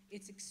country,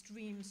 it's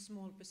extreme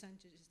small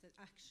percentages that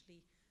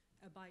actually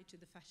abide to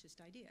the fascist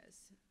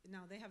ideas.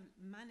 Now, they have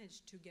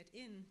managed to get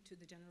into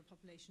the general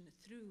population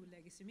through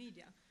legacy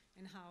media,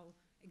 and how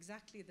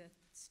exactly the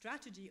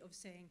strategy of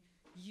saying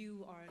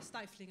you are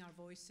stifling our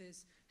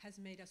voices has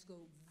made us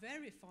go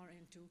very far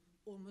into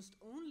almost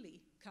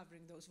only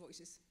covering those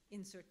voices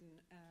in certain...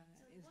 So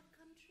in what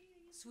country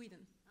are you?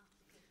 Sweden.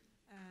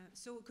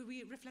 So could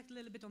we reflect a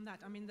little bit on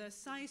that? I mean, the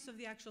size of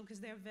the actual, because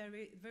they're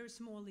very, very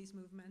small, these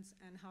movements,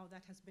 and how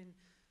that has been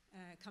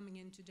coming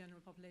into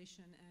general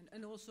population,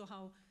 and also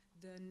how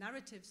the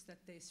narratives that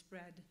they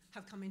spread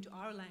have come into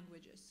our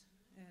languages.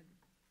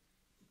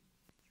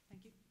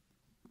 Thank you.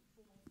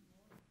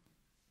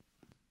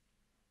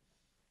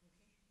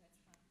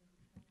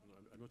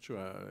 I'm not sure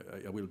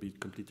I will be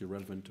completely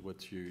relevant to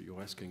what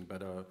you're asking,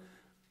 but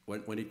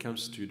when it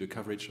comes to the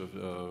coverage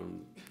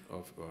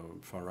of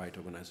far-right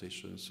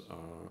organizations,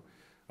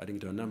 I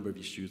think there are a number of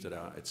issues that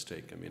are at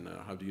stake. I mean,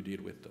 how do you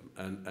deal with them?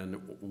 And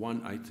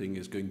one, I think,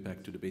 is going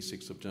back to the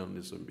basics of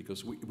journalism,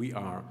 because we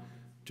are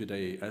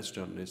today, as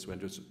journalists,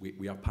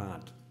 we are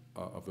part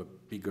of a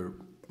bigger,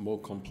 more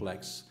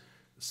complex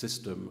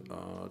system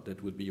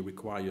that would be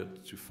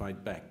required to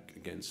fight back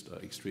against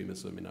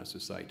extremism in our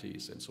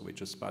societies, and so we're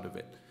just part of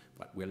it.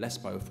 But we're less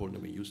powerful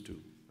than we used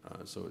to,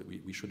 so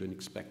we shouldn't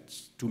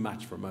expect too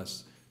much from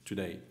us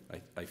today,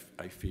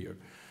 I fear.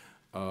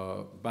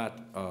 But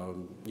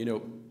you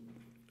know,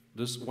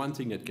 there's one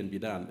thing that can be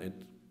done,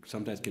 and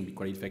sometimes can be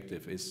quite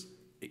effective, is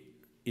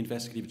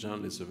investigative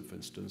journalism, for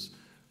instance,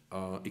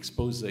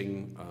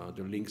 exposing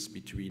the links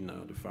between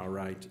the far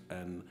right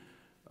and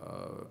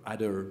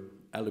other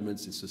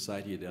elements in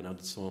society that are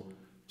not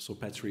so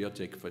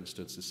patriotic, for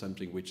instance, is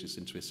something which is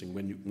interesting.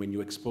 When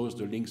you expose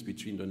the links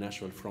between the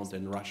National Front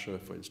and Russia,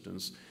 for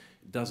instance,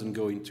 it doesn't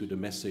go into the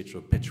message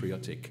of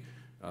patriotic,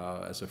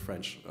 as a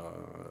French,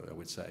 I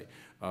would say.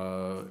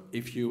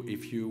 If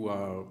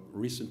you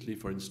recently,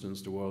 for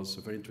instance, there was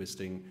a very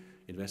interesting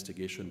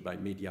investigation by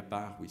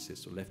Mediapart, which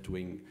is a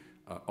left-wing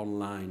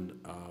online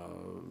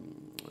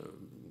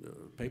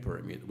paper,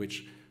 I mean,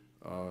 which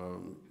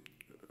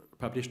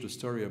published a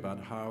story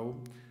about how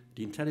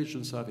the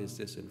intelligence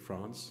services in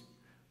France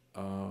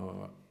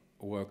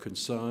were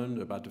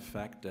concerned about the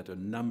fact that a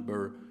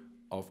number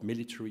of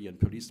military and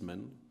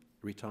policemen,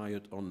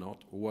 retired or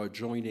not, were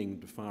joining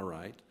the far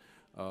right.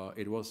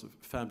 It was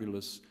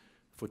fabulous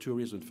for two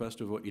reasons.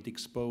 First of all, it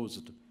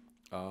exposed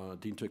the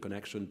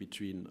interconnection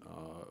between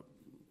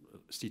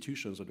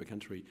institutions of the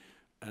country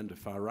and the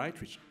far right,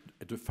 which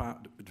the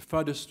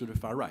furthest to the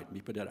far right,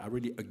 people that are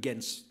really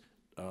against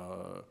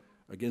the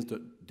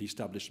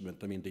establishment,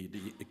 I mean,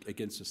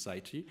 against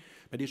society.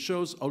 But it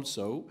shows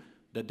also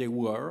that they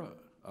were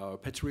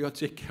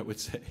patriotic, I would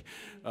say,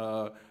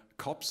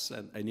 cops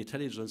and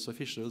intelligence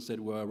officials that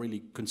were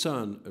really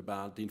concerned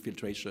about the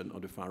infiltration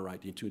of the far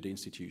right into the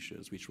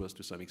institutions, which was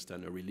to some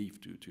extent a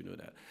relief to know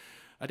that.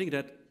 I think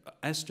that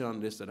as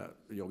journalists, that are,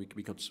 you know,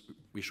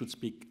 we should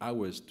speak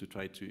hours to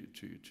try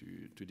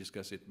to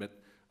discuss it, but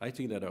I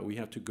think that we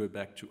have to go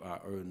back to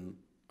our own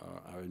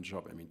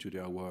job. I mean, to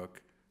their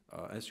work.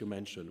 As you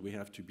mentioned, we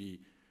have to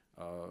be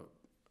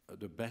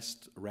the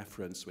best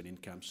reference when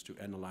it comes to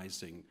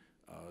analyzing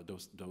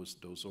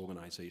those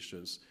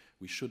organizations.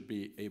 We should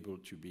be able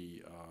to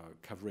be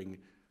covering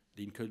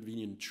the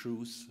inconvenient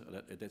truths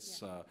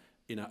that's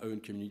in our own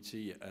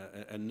community,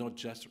 and not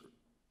just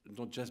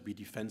be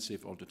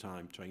defensive all the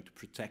time, trying to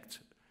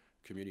protect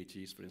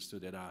communities, for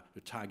instance, that are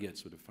the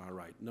targets of the far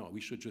right. No, we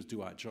should just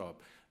do our job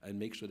and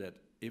make sure that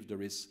if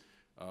there is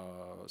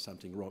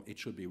something wrong, it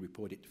should be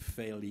reported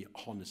fairly,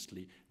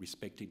 honestly,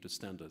 respecting the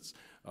standards.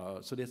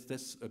 So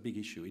that's a big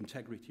issue.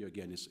 Integrity,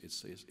 again, is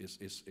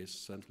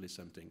certainly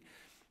something.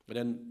 But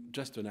then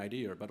just an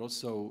idea, but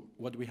also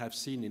what we have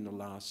seen in the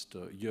last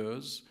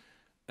years,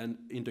 and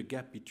in the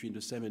gap between the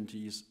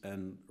 70s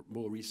and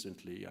more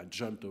recently, I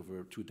jumped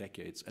over 2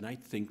 decades, and I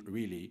think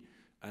really,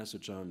 as a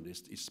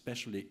journalist,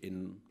 especially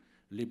in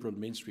liberal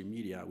mainstream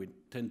media, we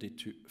tended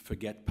to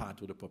forget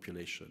part of the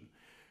population.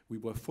 We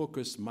were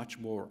focused much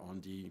more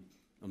on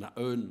our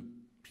own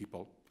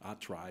people, our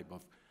tribe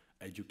of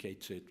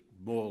educated,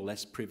 more or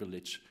less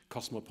privileged,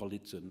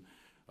 cosmopolitan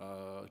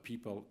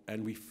people,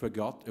 and we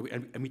forgot,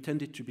 and we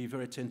tended to be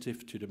very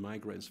attentive to the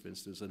migrants, for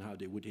instance, and how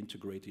they would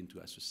integrate into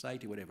our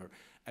society, whatever,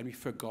 and we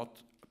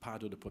forgot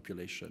part of the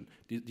population.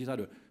 These are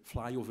the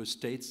flyover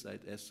states,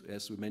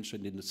 as we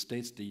mentioned in the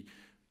States, the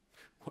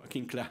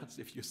working class,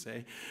 if you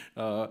say.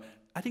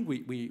 I think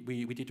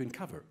we didn't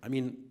cover. I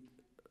mean,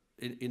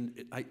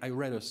 I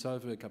read a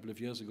survey a couple of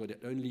years ago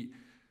that only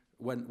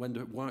when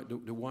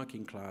the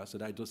working class,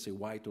 and I don't say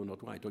white or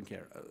not white, I don't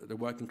care, the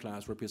working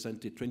class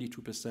represented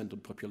 22% of the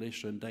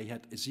population, they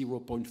had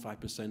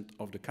 0.5%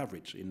 of the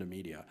coverage in the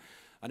media.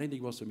 And I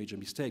think it was a major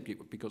mistake,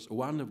 because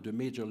one of the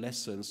major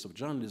lessons of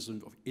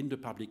journalism in the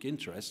public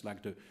interest,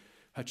 like the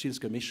Hutchins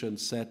Commission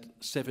said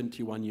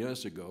 71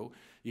 years ago,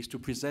 is to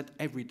present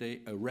every day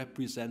a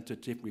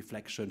representative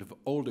reflection of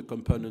all the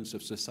components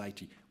of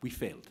society. We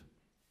failed.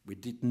 We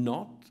did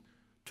not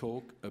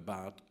talk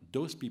about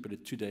those people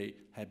that today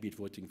have been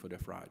voting for the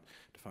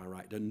far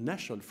right. The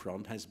National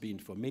Front has been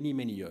for many,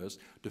 many years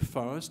the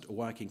first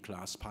working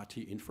class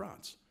party in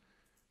France.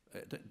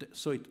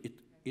 So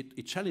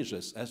it challenges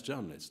us as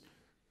journalists.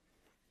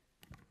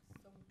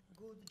 So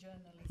good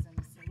journalism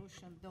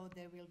solution, though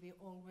there will be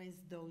always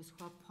those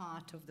who are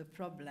part of the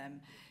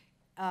problem.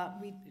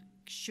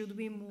 Should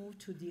we move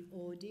to the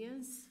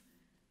audience?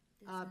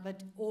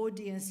 But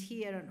audience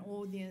here and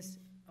audience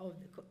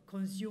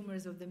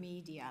consumers of the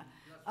media.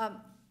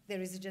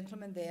 There is a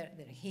gentleman there,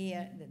 they're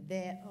here, they're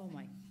there. Oh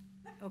my.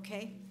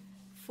 Okay.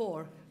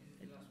 4.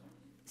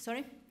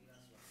 Sorry?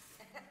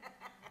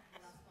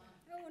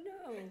 Oh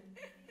no.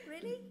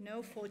 Really?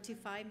 No,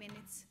 45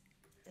 minutes.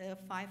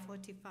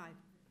 5:45.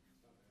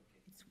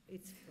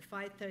 It's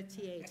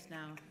 5:38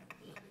 now.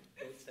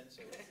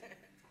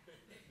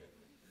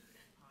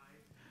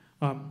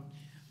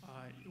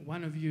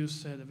 One of you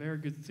said a very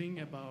good thing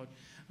about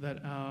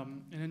that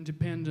an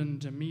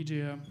independent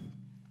media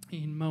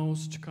in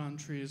most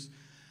countries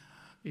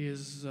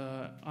is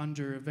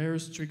under very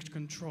strict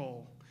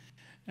control.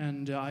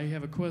 And I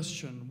have a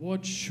question.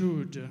 What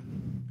should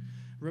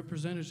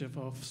representative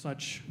of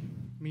such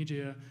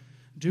media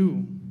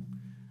do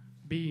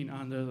being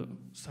under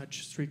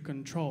such strict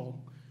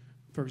control?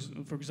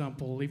 For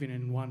example, living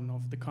in one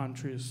of the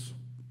countries.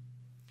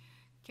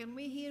 Can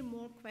we hear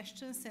more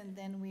questions and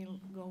then we'll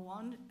go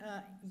on?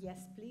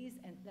 Yes, please,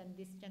 and then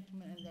this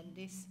gentleman, and then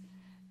this,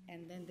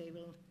 and then they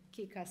will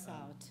kick us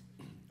out.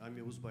 I'm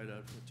Yavuz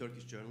Bayrar, a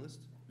Turkish journalist.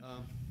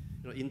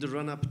 In the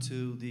run-up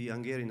to the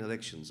Hungarian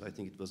elections, I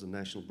think it was a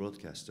national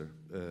broadcaster,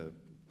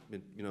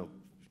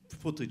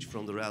 footage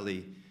from the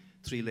rally,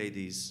 3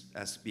 ladies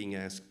being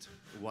asked,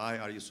 why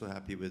are you so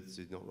happy with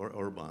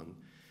Orban?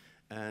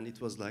 And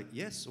it was like,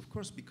 yes, of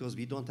course, because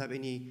we don't have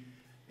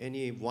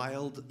any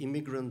wild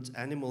immigrant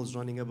animals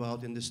running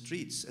about in the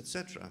streets,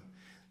 etc.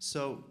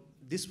 So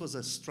this was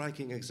a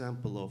striking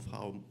example of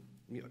how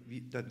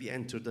we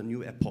entered a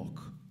new epoch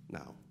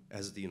now,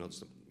 as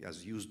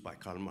used by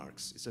Karl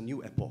Marx. It's a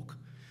new epoch,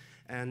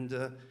 and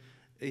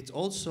it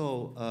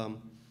also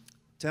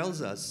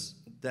tells us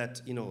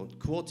that,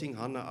 quoting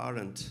Hannah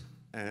Arendt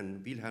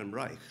and Wilhelm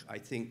Reich, I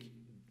think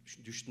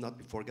you should not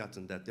be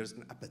forgotten that there's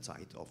an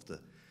appetite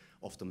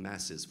of the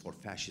masses for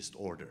fascist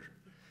order.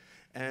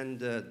 And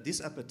this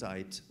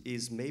appetite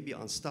is maybe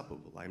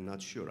unstoppable. I'm not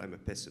sure. I'm a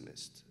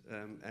pessimist.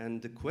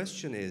 And the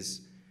question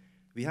is,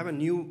 we have a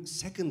new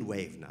second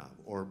wave now,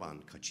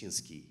 Orban,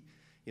 Kaczynski,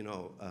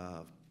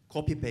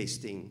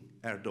 copy-pasting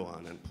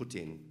Erdogan and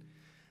Putin,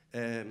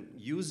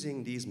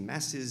 using these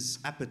masses'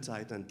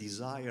 appetite and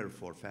desire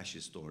for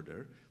fascist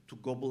order to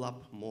gobble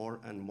up more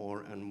and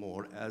more and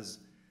more as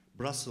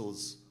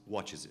Brussels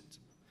watches it.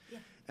 Yeah.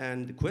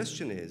 And the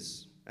question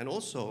is, and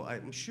also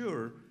I'm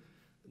sure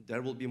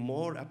there will be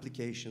more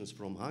applications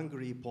from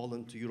Hungary,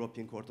 Poland to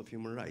European Court of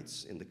Human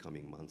Rights in the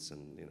coming months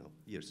and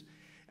years.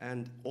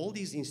 And all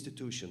these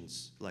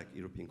institutions, like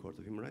European Court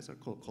of Human Rights, are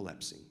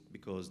collapsing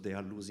because they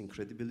are losing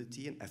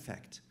credibility and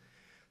effect.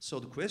 So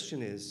the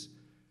question is,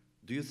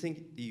 do you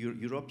think the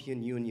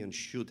European Union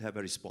should have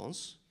a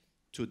response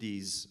to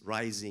these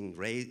rising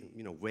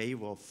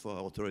wave of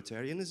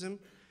authoritarianism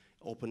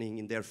opening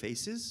in their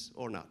faces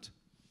or not?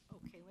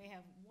 Okay, we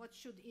have what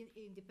should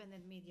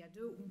independent media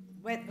do?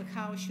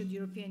 How should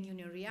European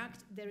Union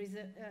react? There is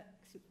a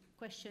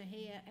question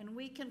here, and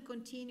we can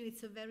continue.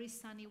 It's a very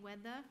sunny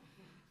weather.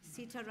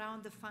 Sit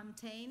around the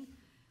fountain.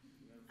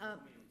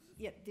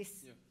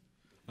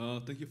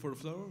 Thank you for the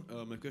floor.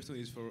 My question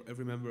is for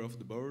every member of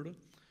the board,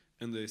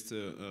 and it's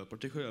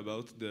particularly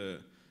about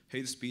the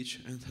hate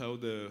speech and how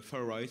the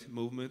far-right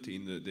movement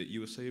in the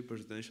USA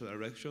presidential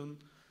election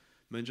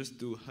manages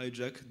to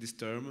hijack this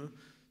term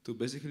to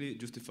basically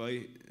justify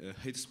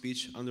hate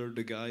speech under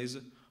the guise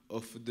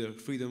of the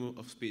freedom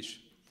of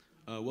speech.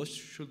 What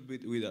should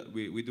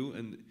we do,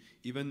 and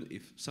even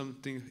if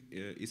something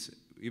is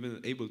even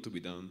able to be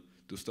done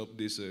to stop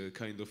this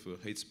kind of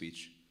hate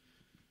speech?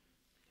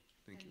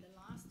 Thank you. The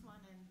last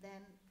one, and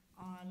then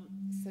I'll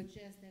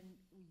suggest that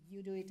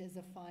you do it as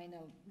a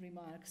final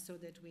remark so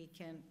that we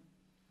can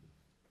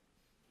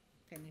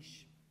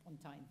finish on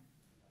time.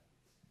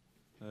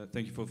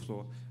 Thank you for the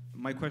floor.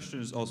 My question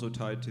is also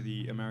tied to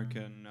the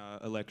American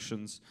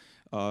elections.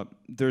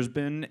 There's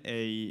been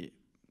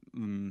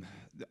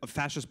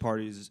fascist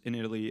parties in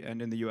Italy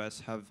and in the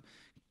US have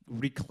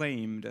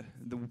reclaimed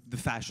the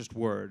fascist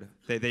word.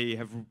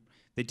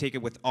 They take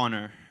it with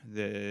honor,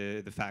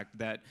 the fact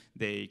that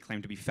they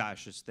claim to be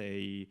fascist.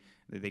 They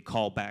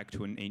call back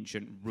to an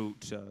ancient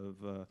root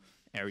of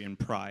Aryan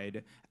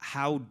pride.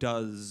 How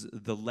does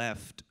the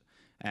left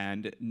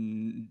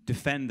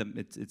defend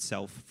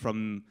itself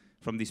from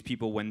these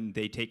people when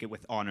they take it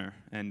with honor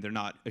and they're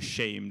not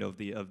ashamed of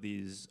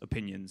these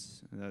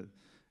opinions?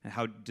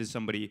 How does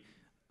somebody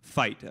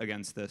fight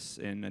against this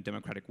in a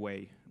democratic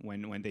way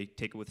when they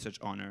take it with such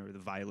honor, the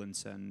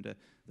violence and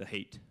the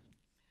hate?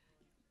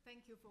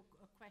 Thank you for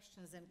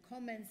questions and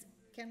comments.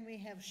 Can we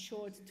have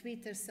short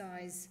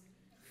Twitter-size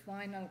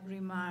final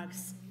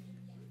remarks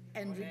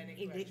and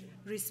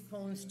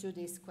response to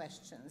these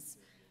questions?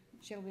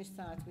 Shall we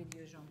start with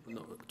you, Jean?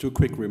 No, 2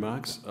 quick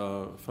remarks.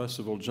 First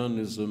of all,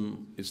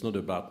 journalism is not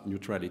about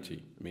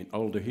neutrality. I mean,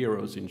 all the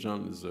heroes in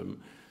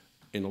journalism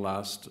in the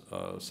last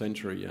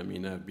century, I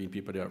mean, have been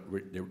people that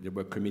they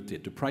were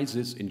committed. The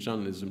prizes in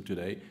journalism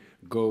today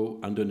go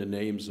under the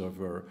names of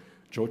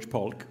George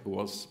Polk, who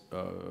was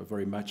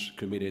very much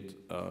committed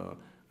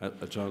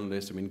a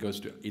journalist. I mean,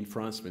 goes to, in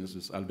France, for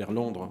instance, Albert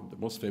Londres, the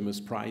most famous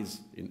prize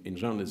in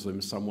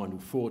journalism, someone who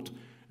fought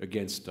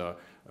against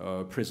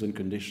prison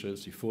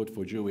conditions. He fought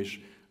for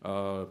Jewish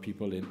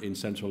people in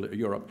Central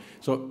Europe.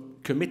 So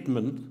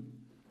commitment,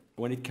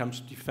 when it comes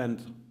to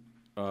defend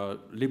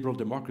liberal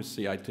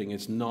democracy, I think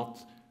is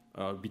not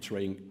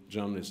betraying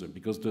journalism,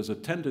 because there's a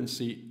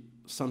tendency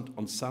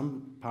on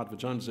some part of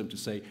journalism to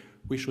say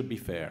we should be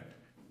fair,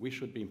 we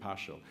should be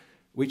impartial,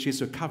 which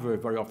is a cover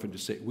very often to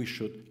say we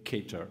should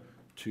cater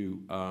to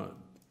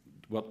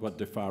what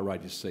the far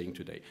right is saying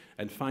today.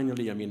 And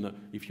finally, I mean,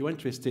 if you're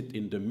interested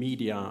in the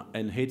media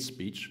and hate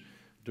speech,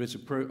 there is a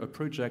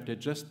project that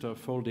just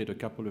folded a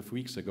couple of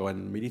weeks ago,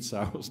 and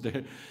Milica was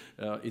there.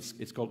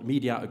 It's called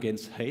Media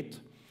Against Hate.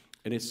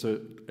 And it's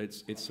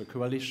a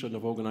coalition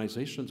of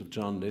organizations, of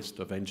journalists,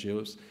 of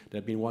NGOs that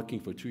have been working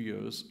for 2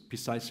 years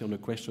precisely on the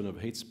question of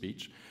hate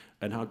speech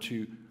and how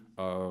to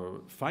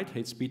fight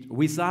hate speech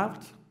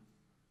without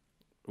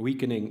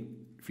weakening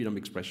freedom of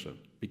expression.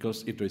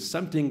 Because if there is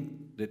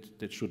something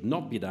that should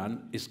not be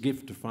done, is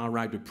give the far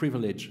right the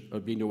privilege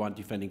of being the one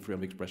defending freedom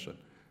of expression.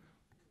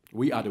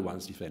 We are the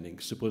ones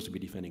supposed to be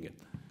defending it.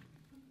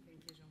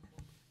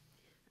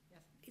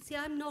 See,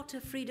 I'm not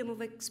a freedom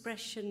of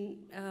expression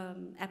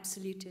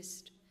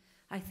absolutist.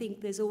 I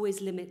think there's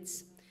always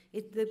limits.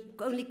 The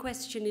only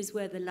question is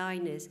where the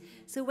line is.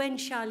 So when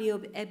Charlie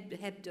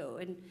Hebdo,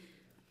 and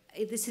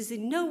this is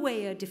in no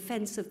way a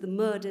defense of the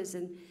murders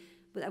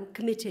that were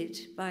committed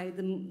by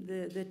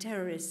the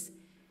terrorists,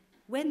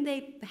 when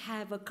they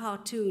have a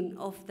cartoon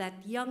of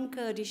that young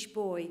Kurdish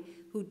boy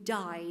who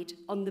died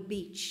on the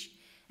beach,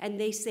 and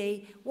they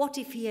say, what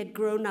if he had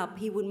grown up,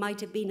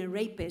 might have been a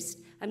rapist?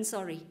 I'm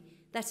sorry.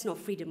 That's not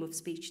freedom of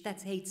speech,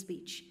 that's hate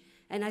speech.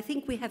 And I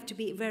think we have to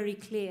be very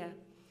clear.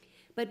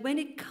 But when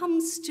it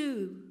comes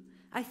to,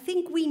 I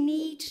think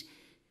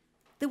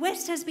the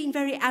West has been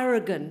very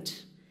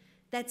arrogant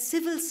that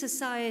civil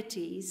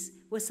societies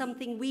were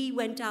something we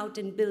went out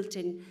and built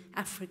in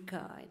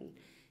Africa and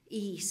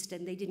East,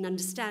 and they didn't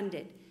understand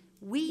it.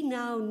 We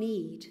now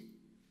need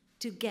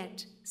to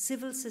get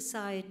civil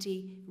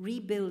society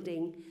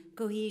rebuilding,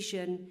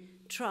 cohesion,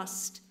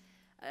 trust,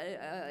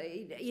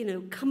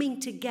 coming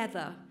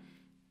together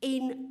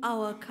in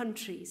our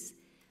countries.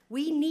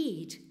 We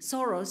need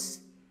Soros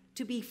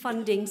to be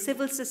funding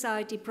civil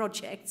society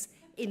projects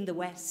in the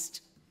West.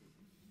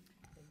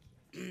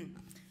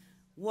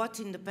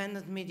 What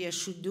independent media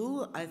should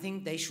do, I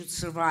think they should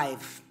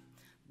survive.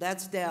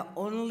 That's their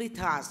only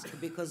task,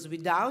 because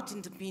without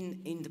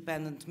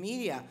independent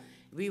media,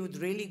 we would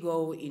really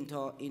go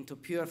into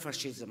pure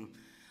fascism.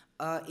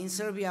 In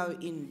Serbia,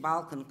 in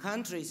Balkan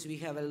countries, we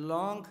have a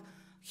long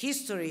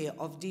history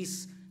of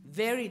this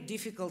very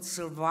difficult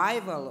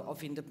survival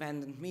of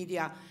independent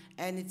media,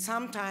 and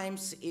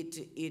sometimes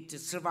it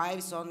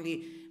survives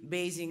only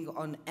basing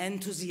on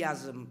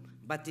enthusiasm,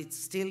 but it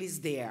still is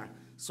there.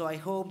 So I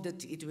hope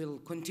that it will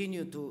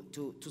continue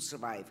to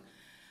survive.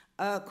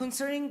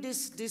 Concerning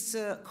this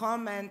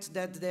comment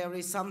that there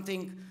is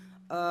something,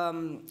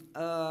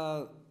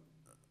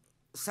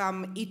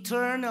 some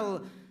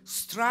eternal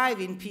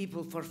strive in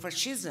people for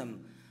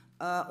fascism,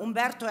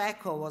 Umberto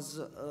Eco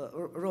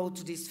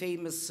wrote this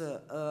famous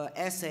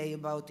essay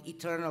about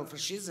eternal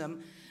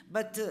fascism,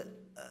 but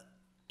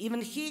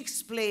even he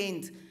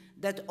explained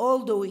that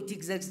although it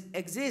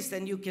exists,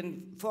 and you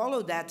can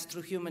follow that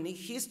through human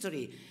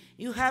history,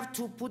 you have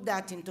to put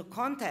that into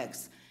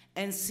context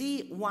and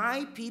see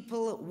why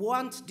people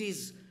want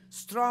this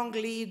strong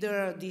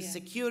leader, this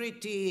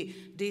security,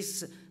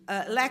 this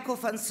lack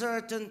of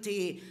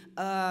uncertainty,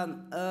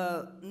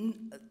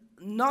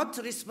 not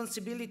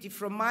responsibility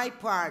from my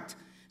part.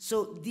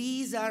 So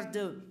these are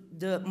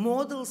the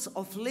models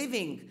of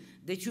living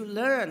that you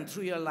learn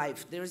through your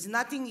life. There is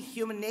nothing in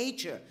human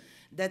nature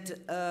that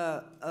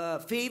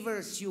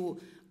favors you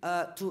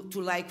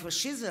to like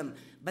fascism,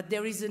 but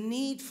there is a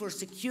need for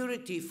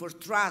security, for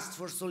trust,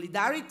 for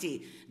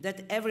solidarity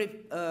that every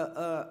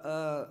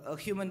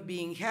human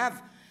being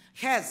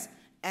has.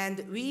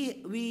 And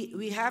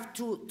we have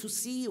to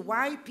see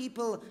why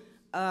people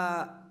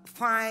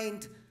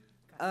find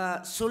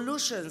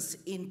solutions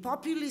in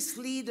populist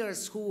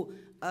leaders who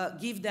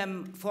give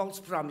them false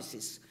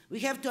promises. We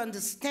have to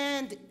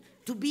understand,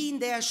 to be in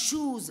their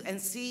shoes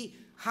and see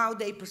how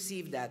they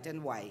perceive that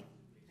and why.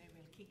 They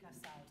will kick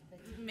us out.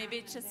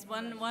 Maybe just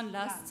one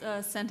last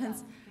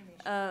sentence.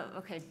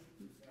 Okay.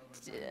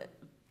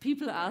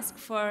 People ask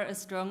for a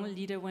strong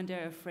leader when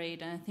they're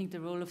afraid, and I think the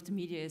role of the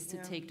media is to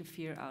take the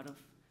fear out of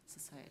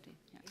society.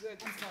 Yeah.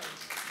 Good. I'm sorry.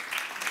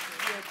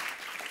 Good.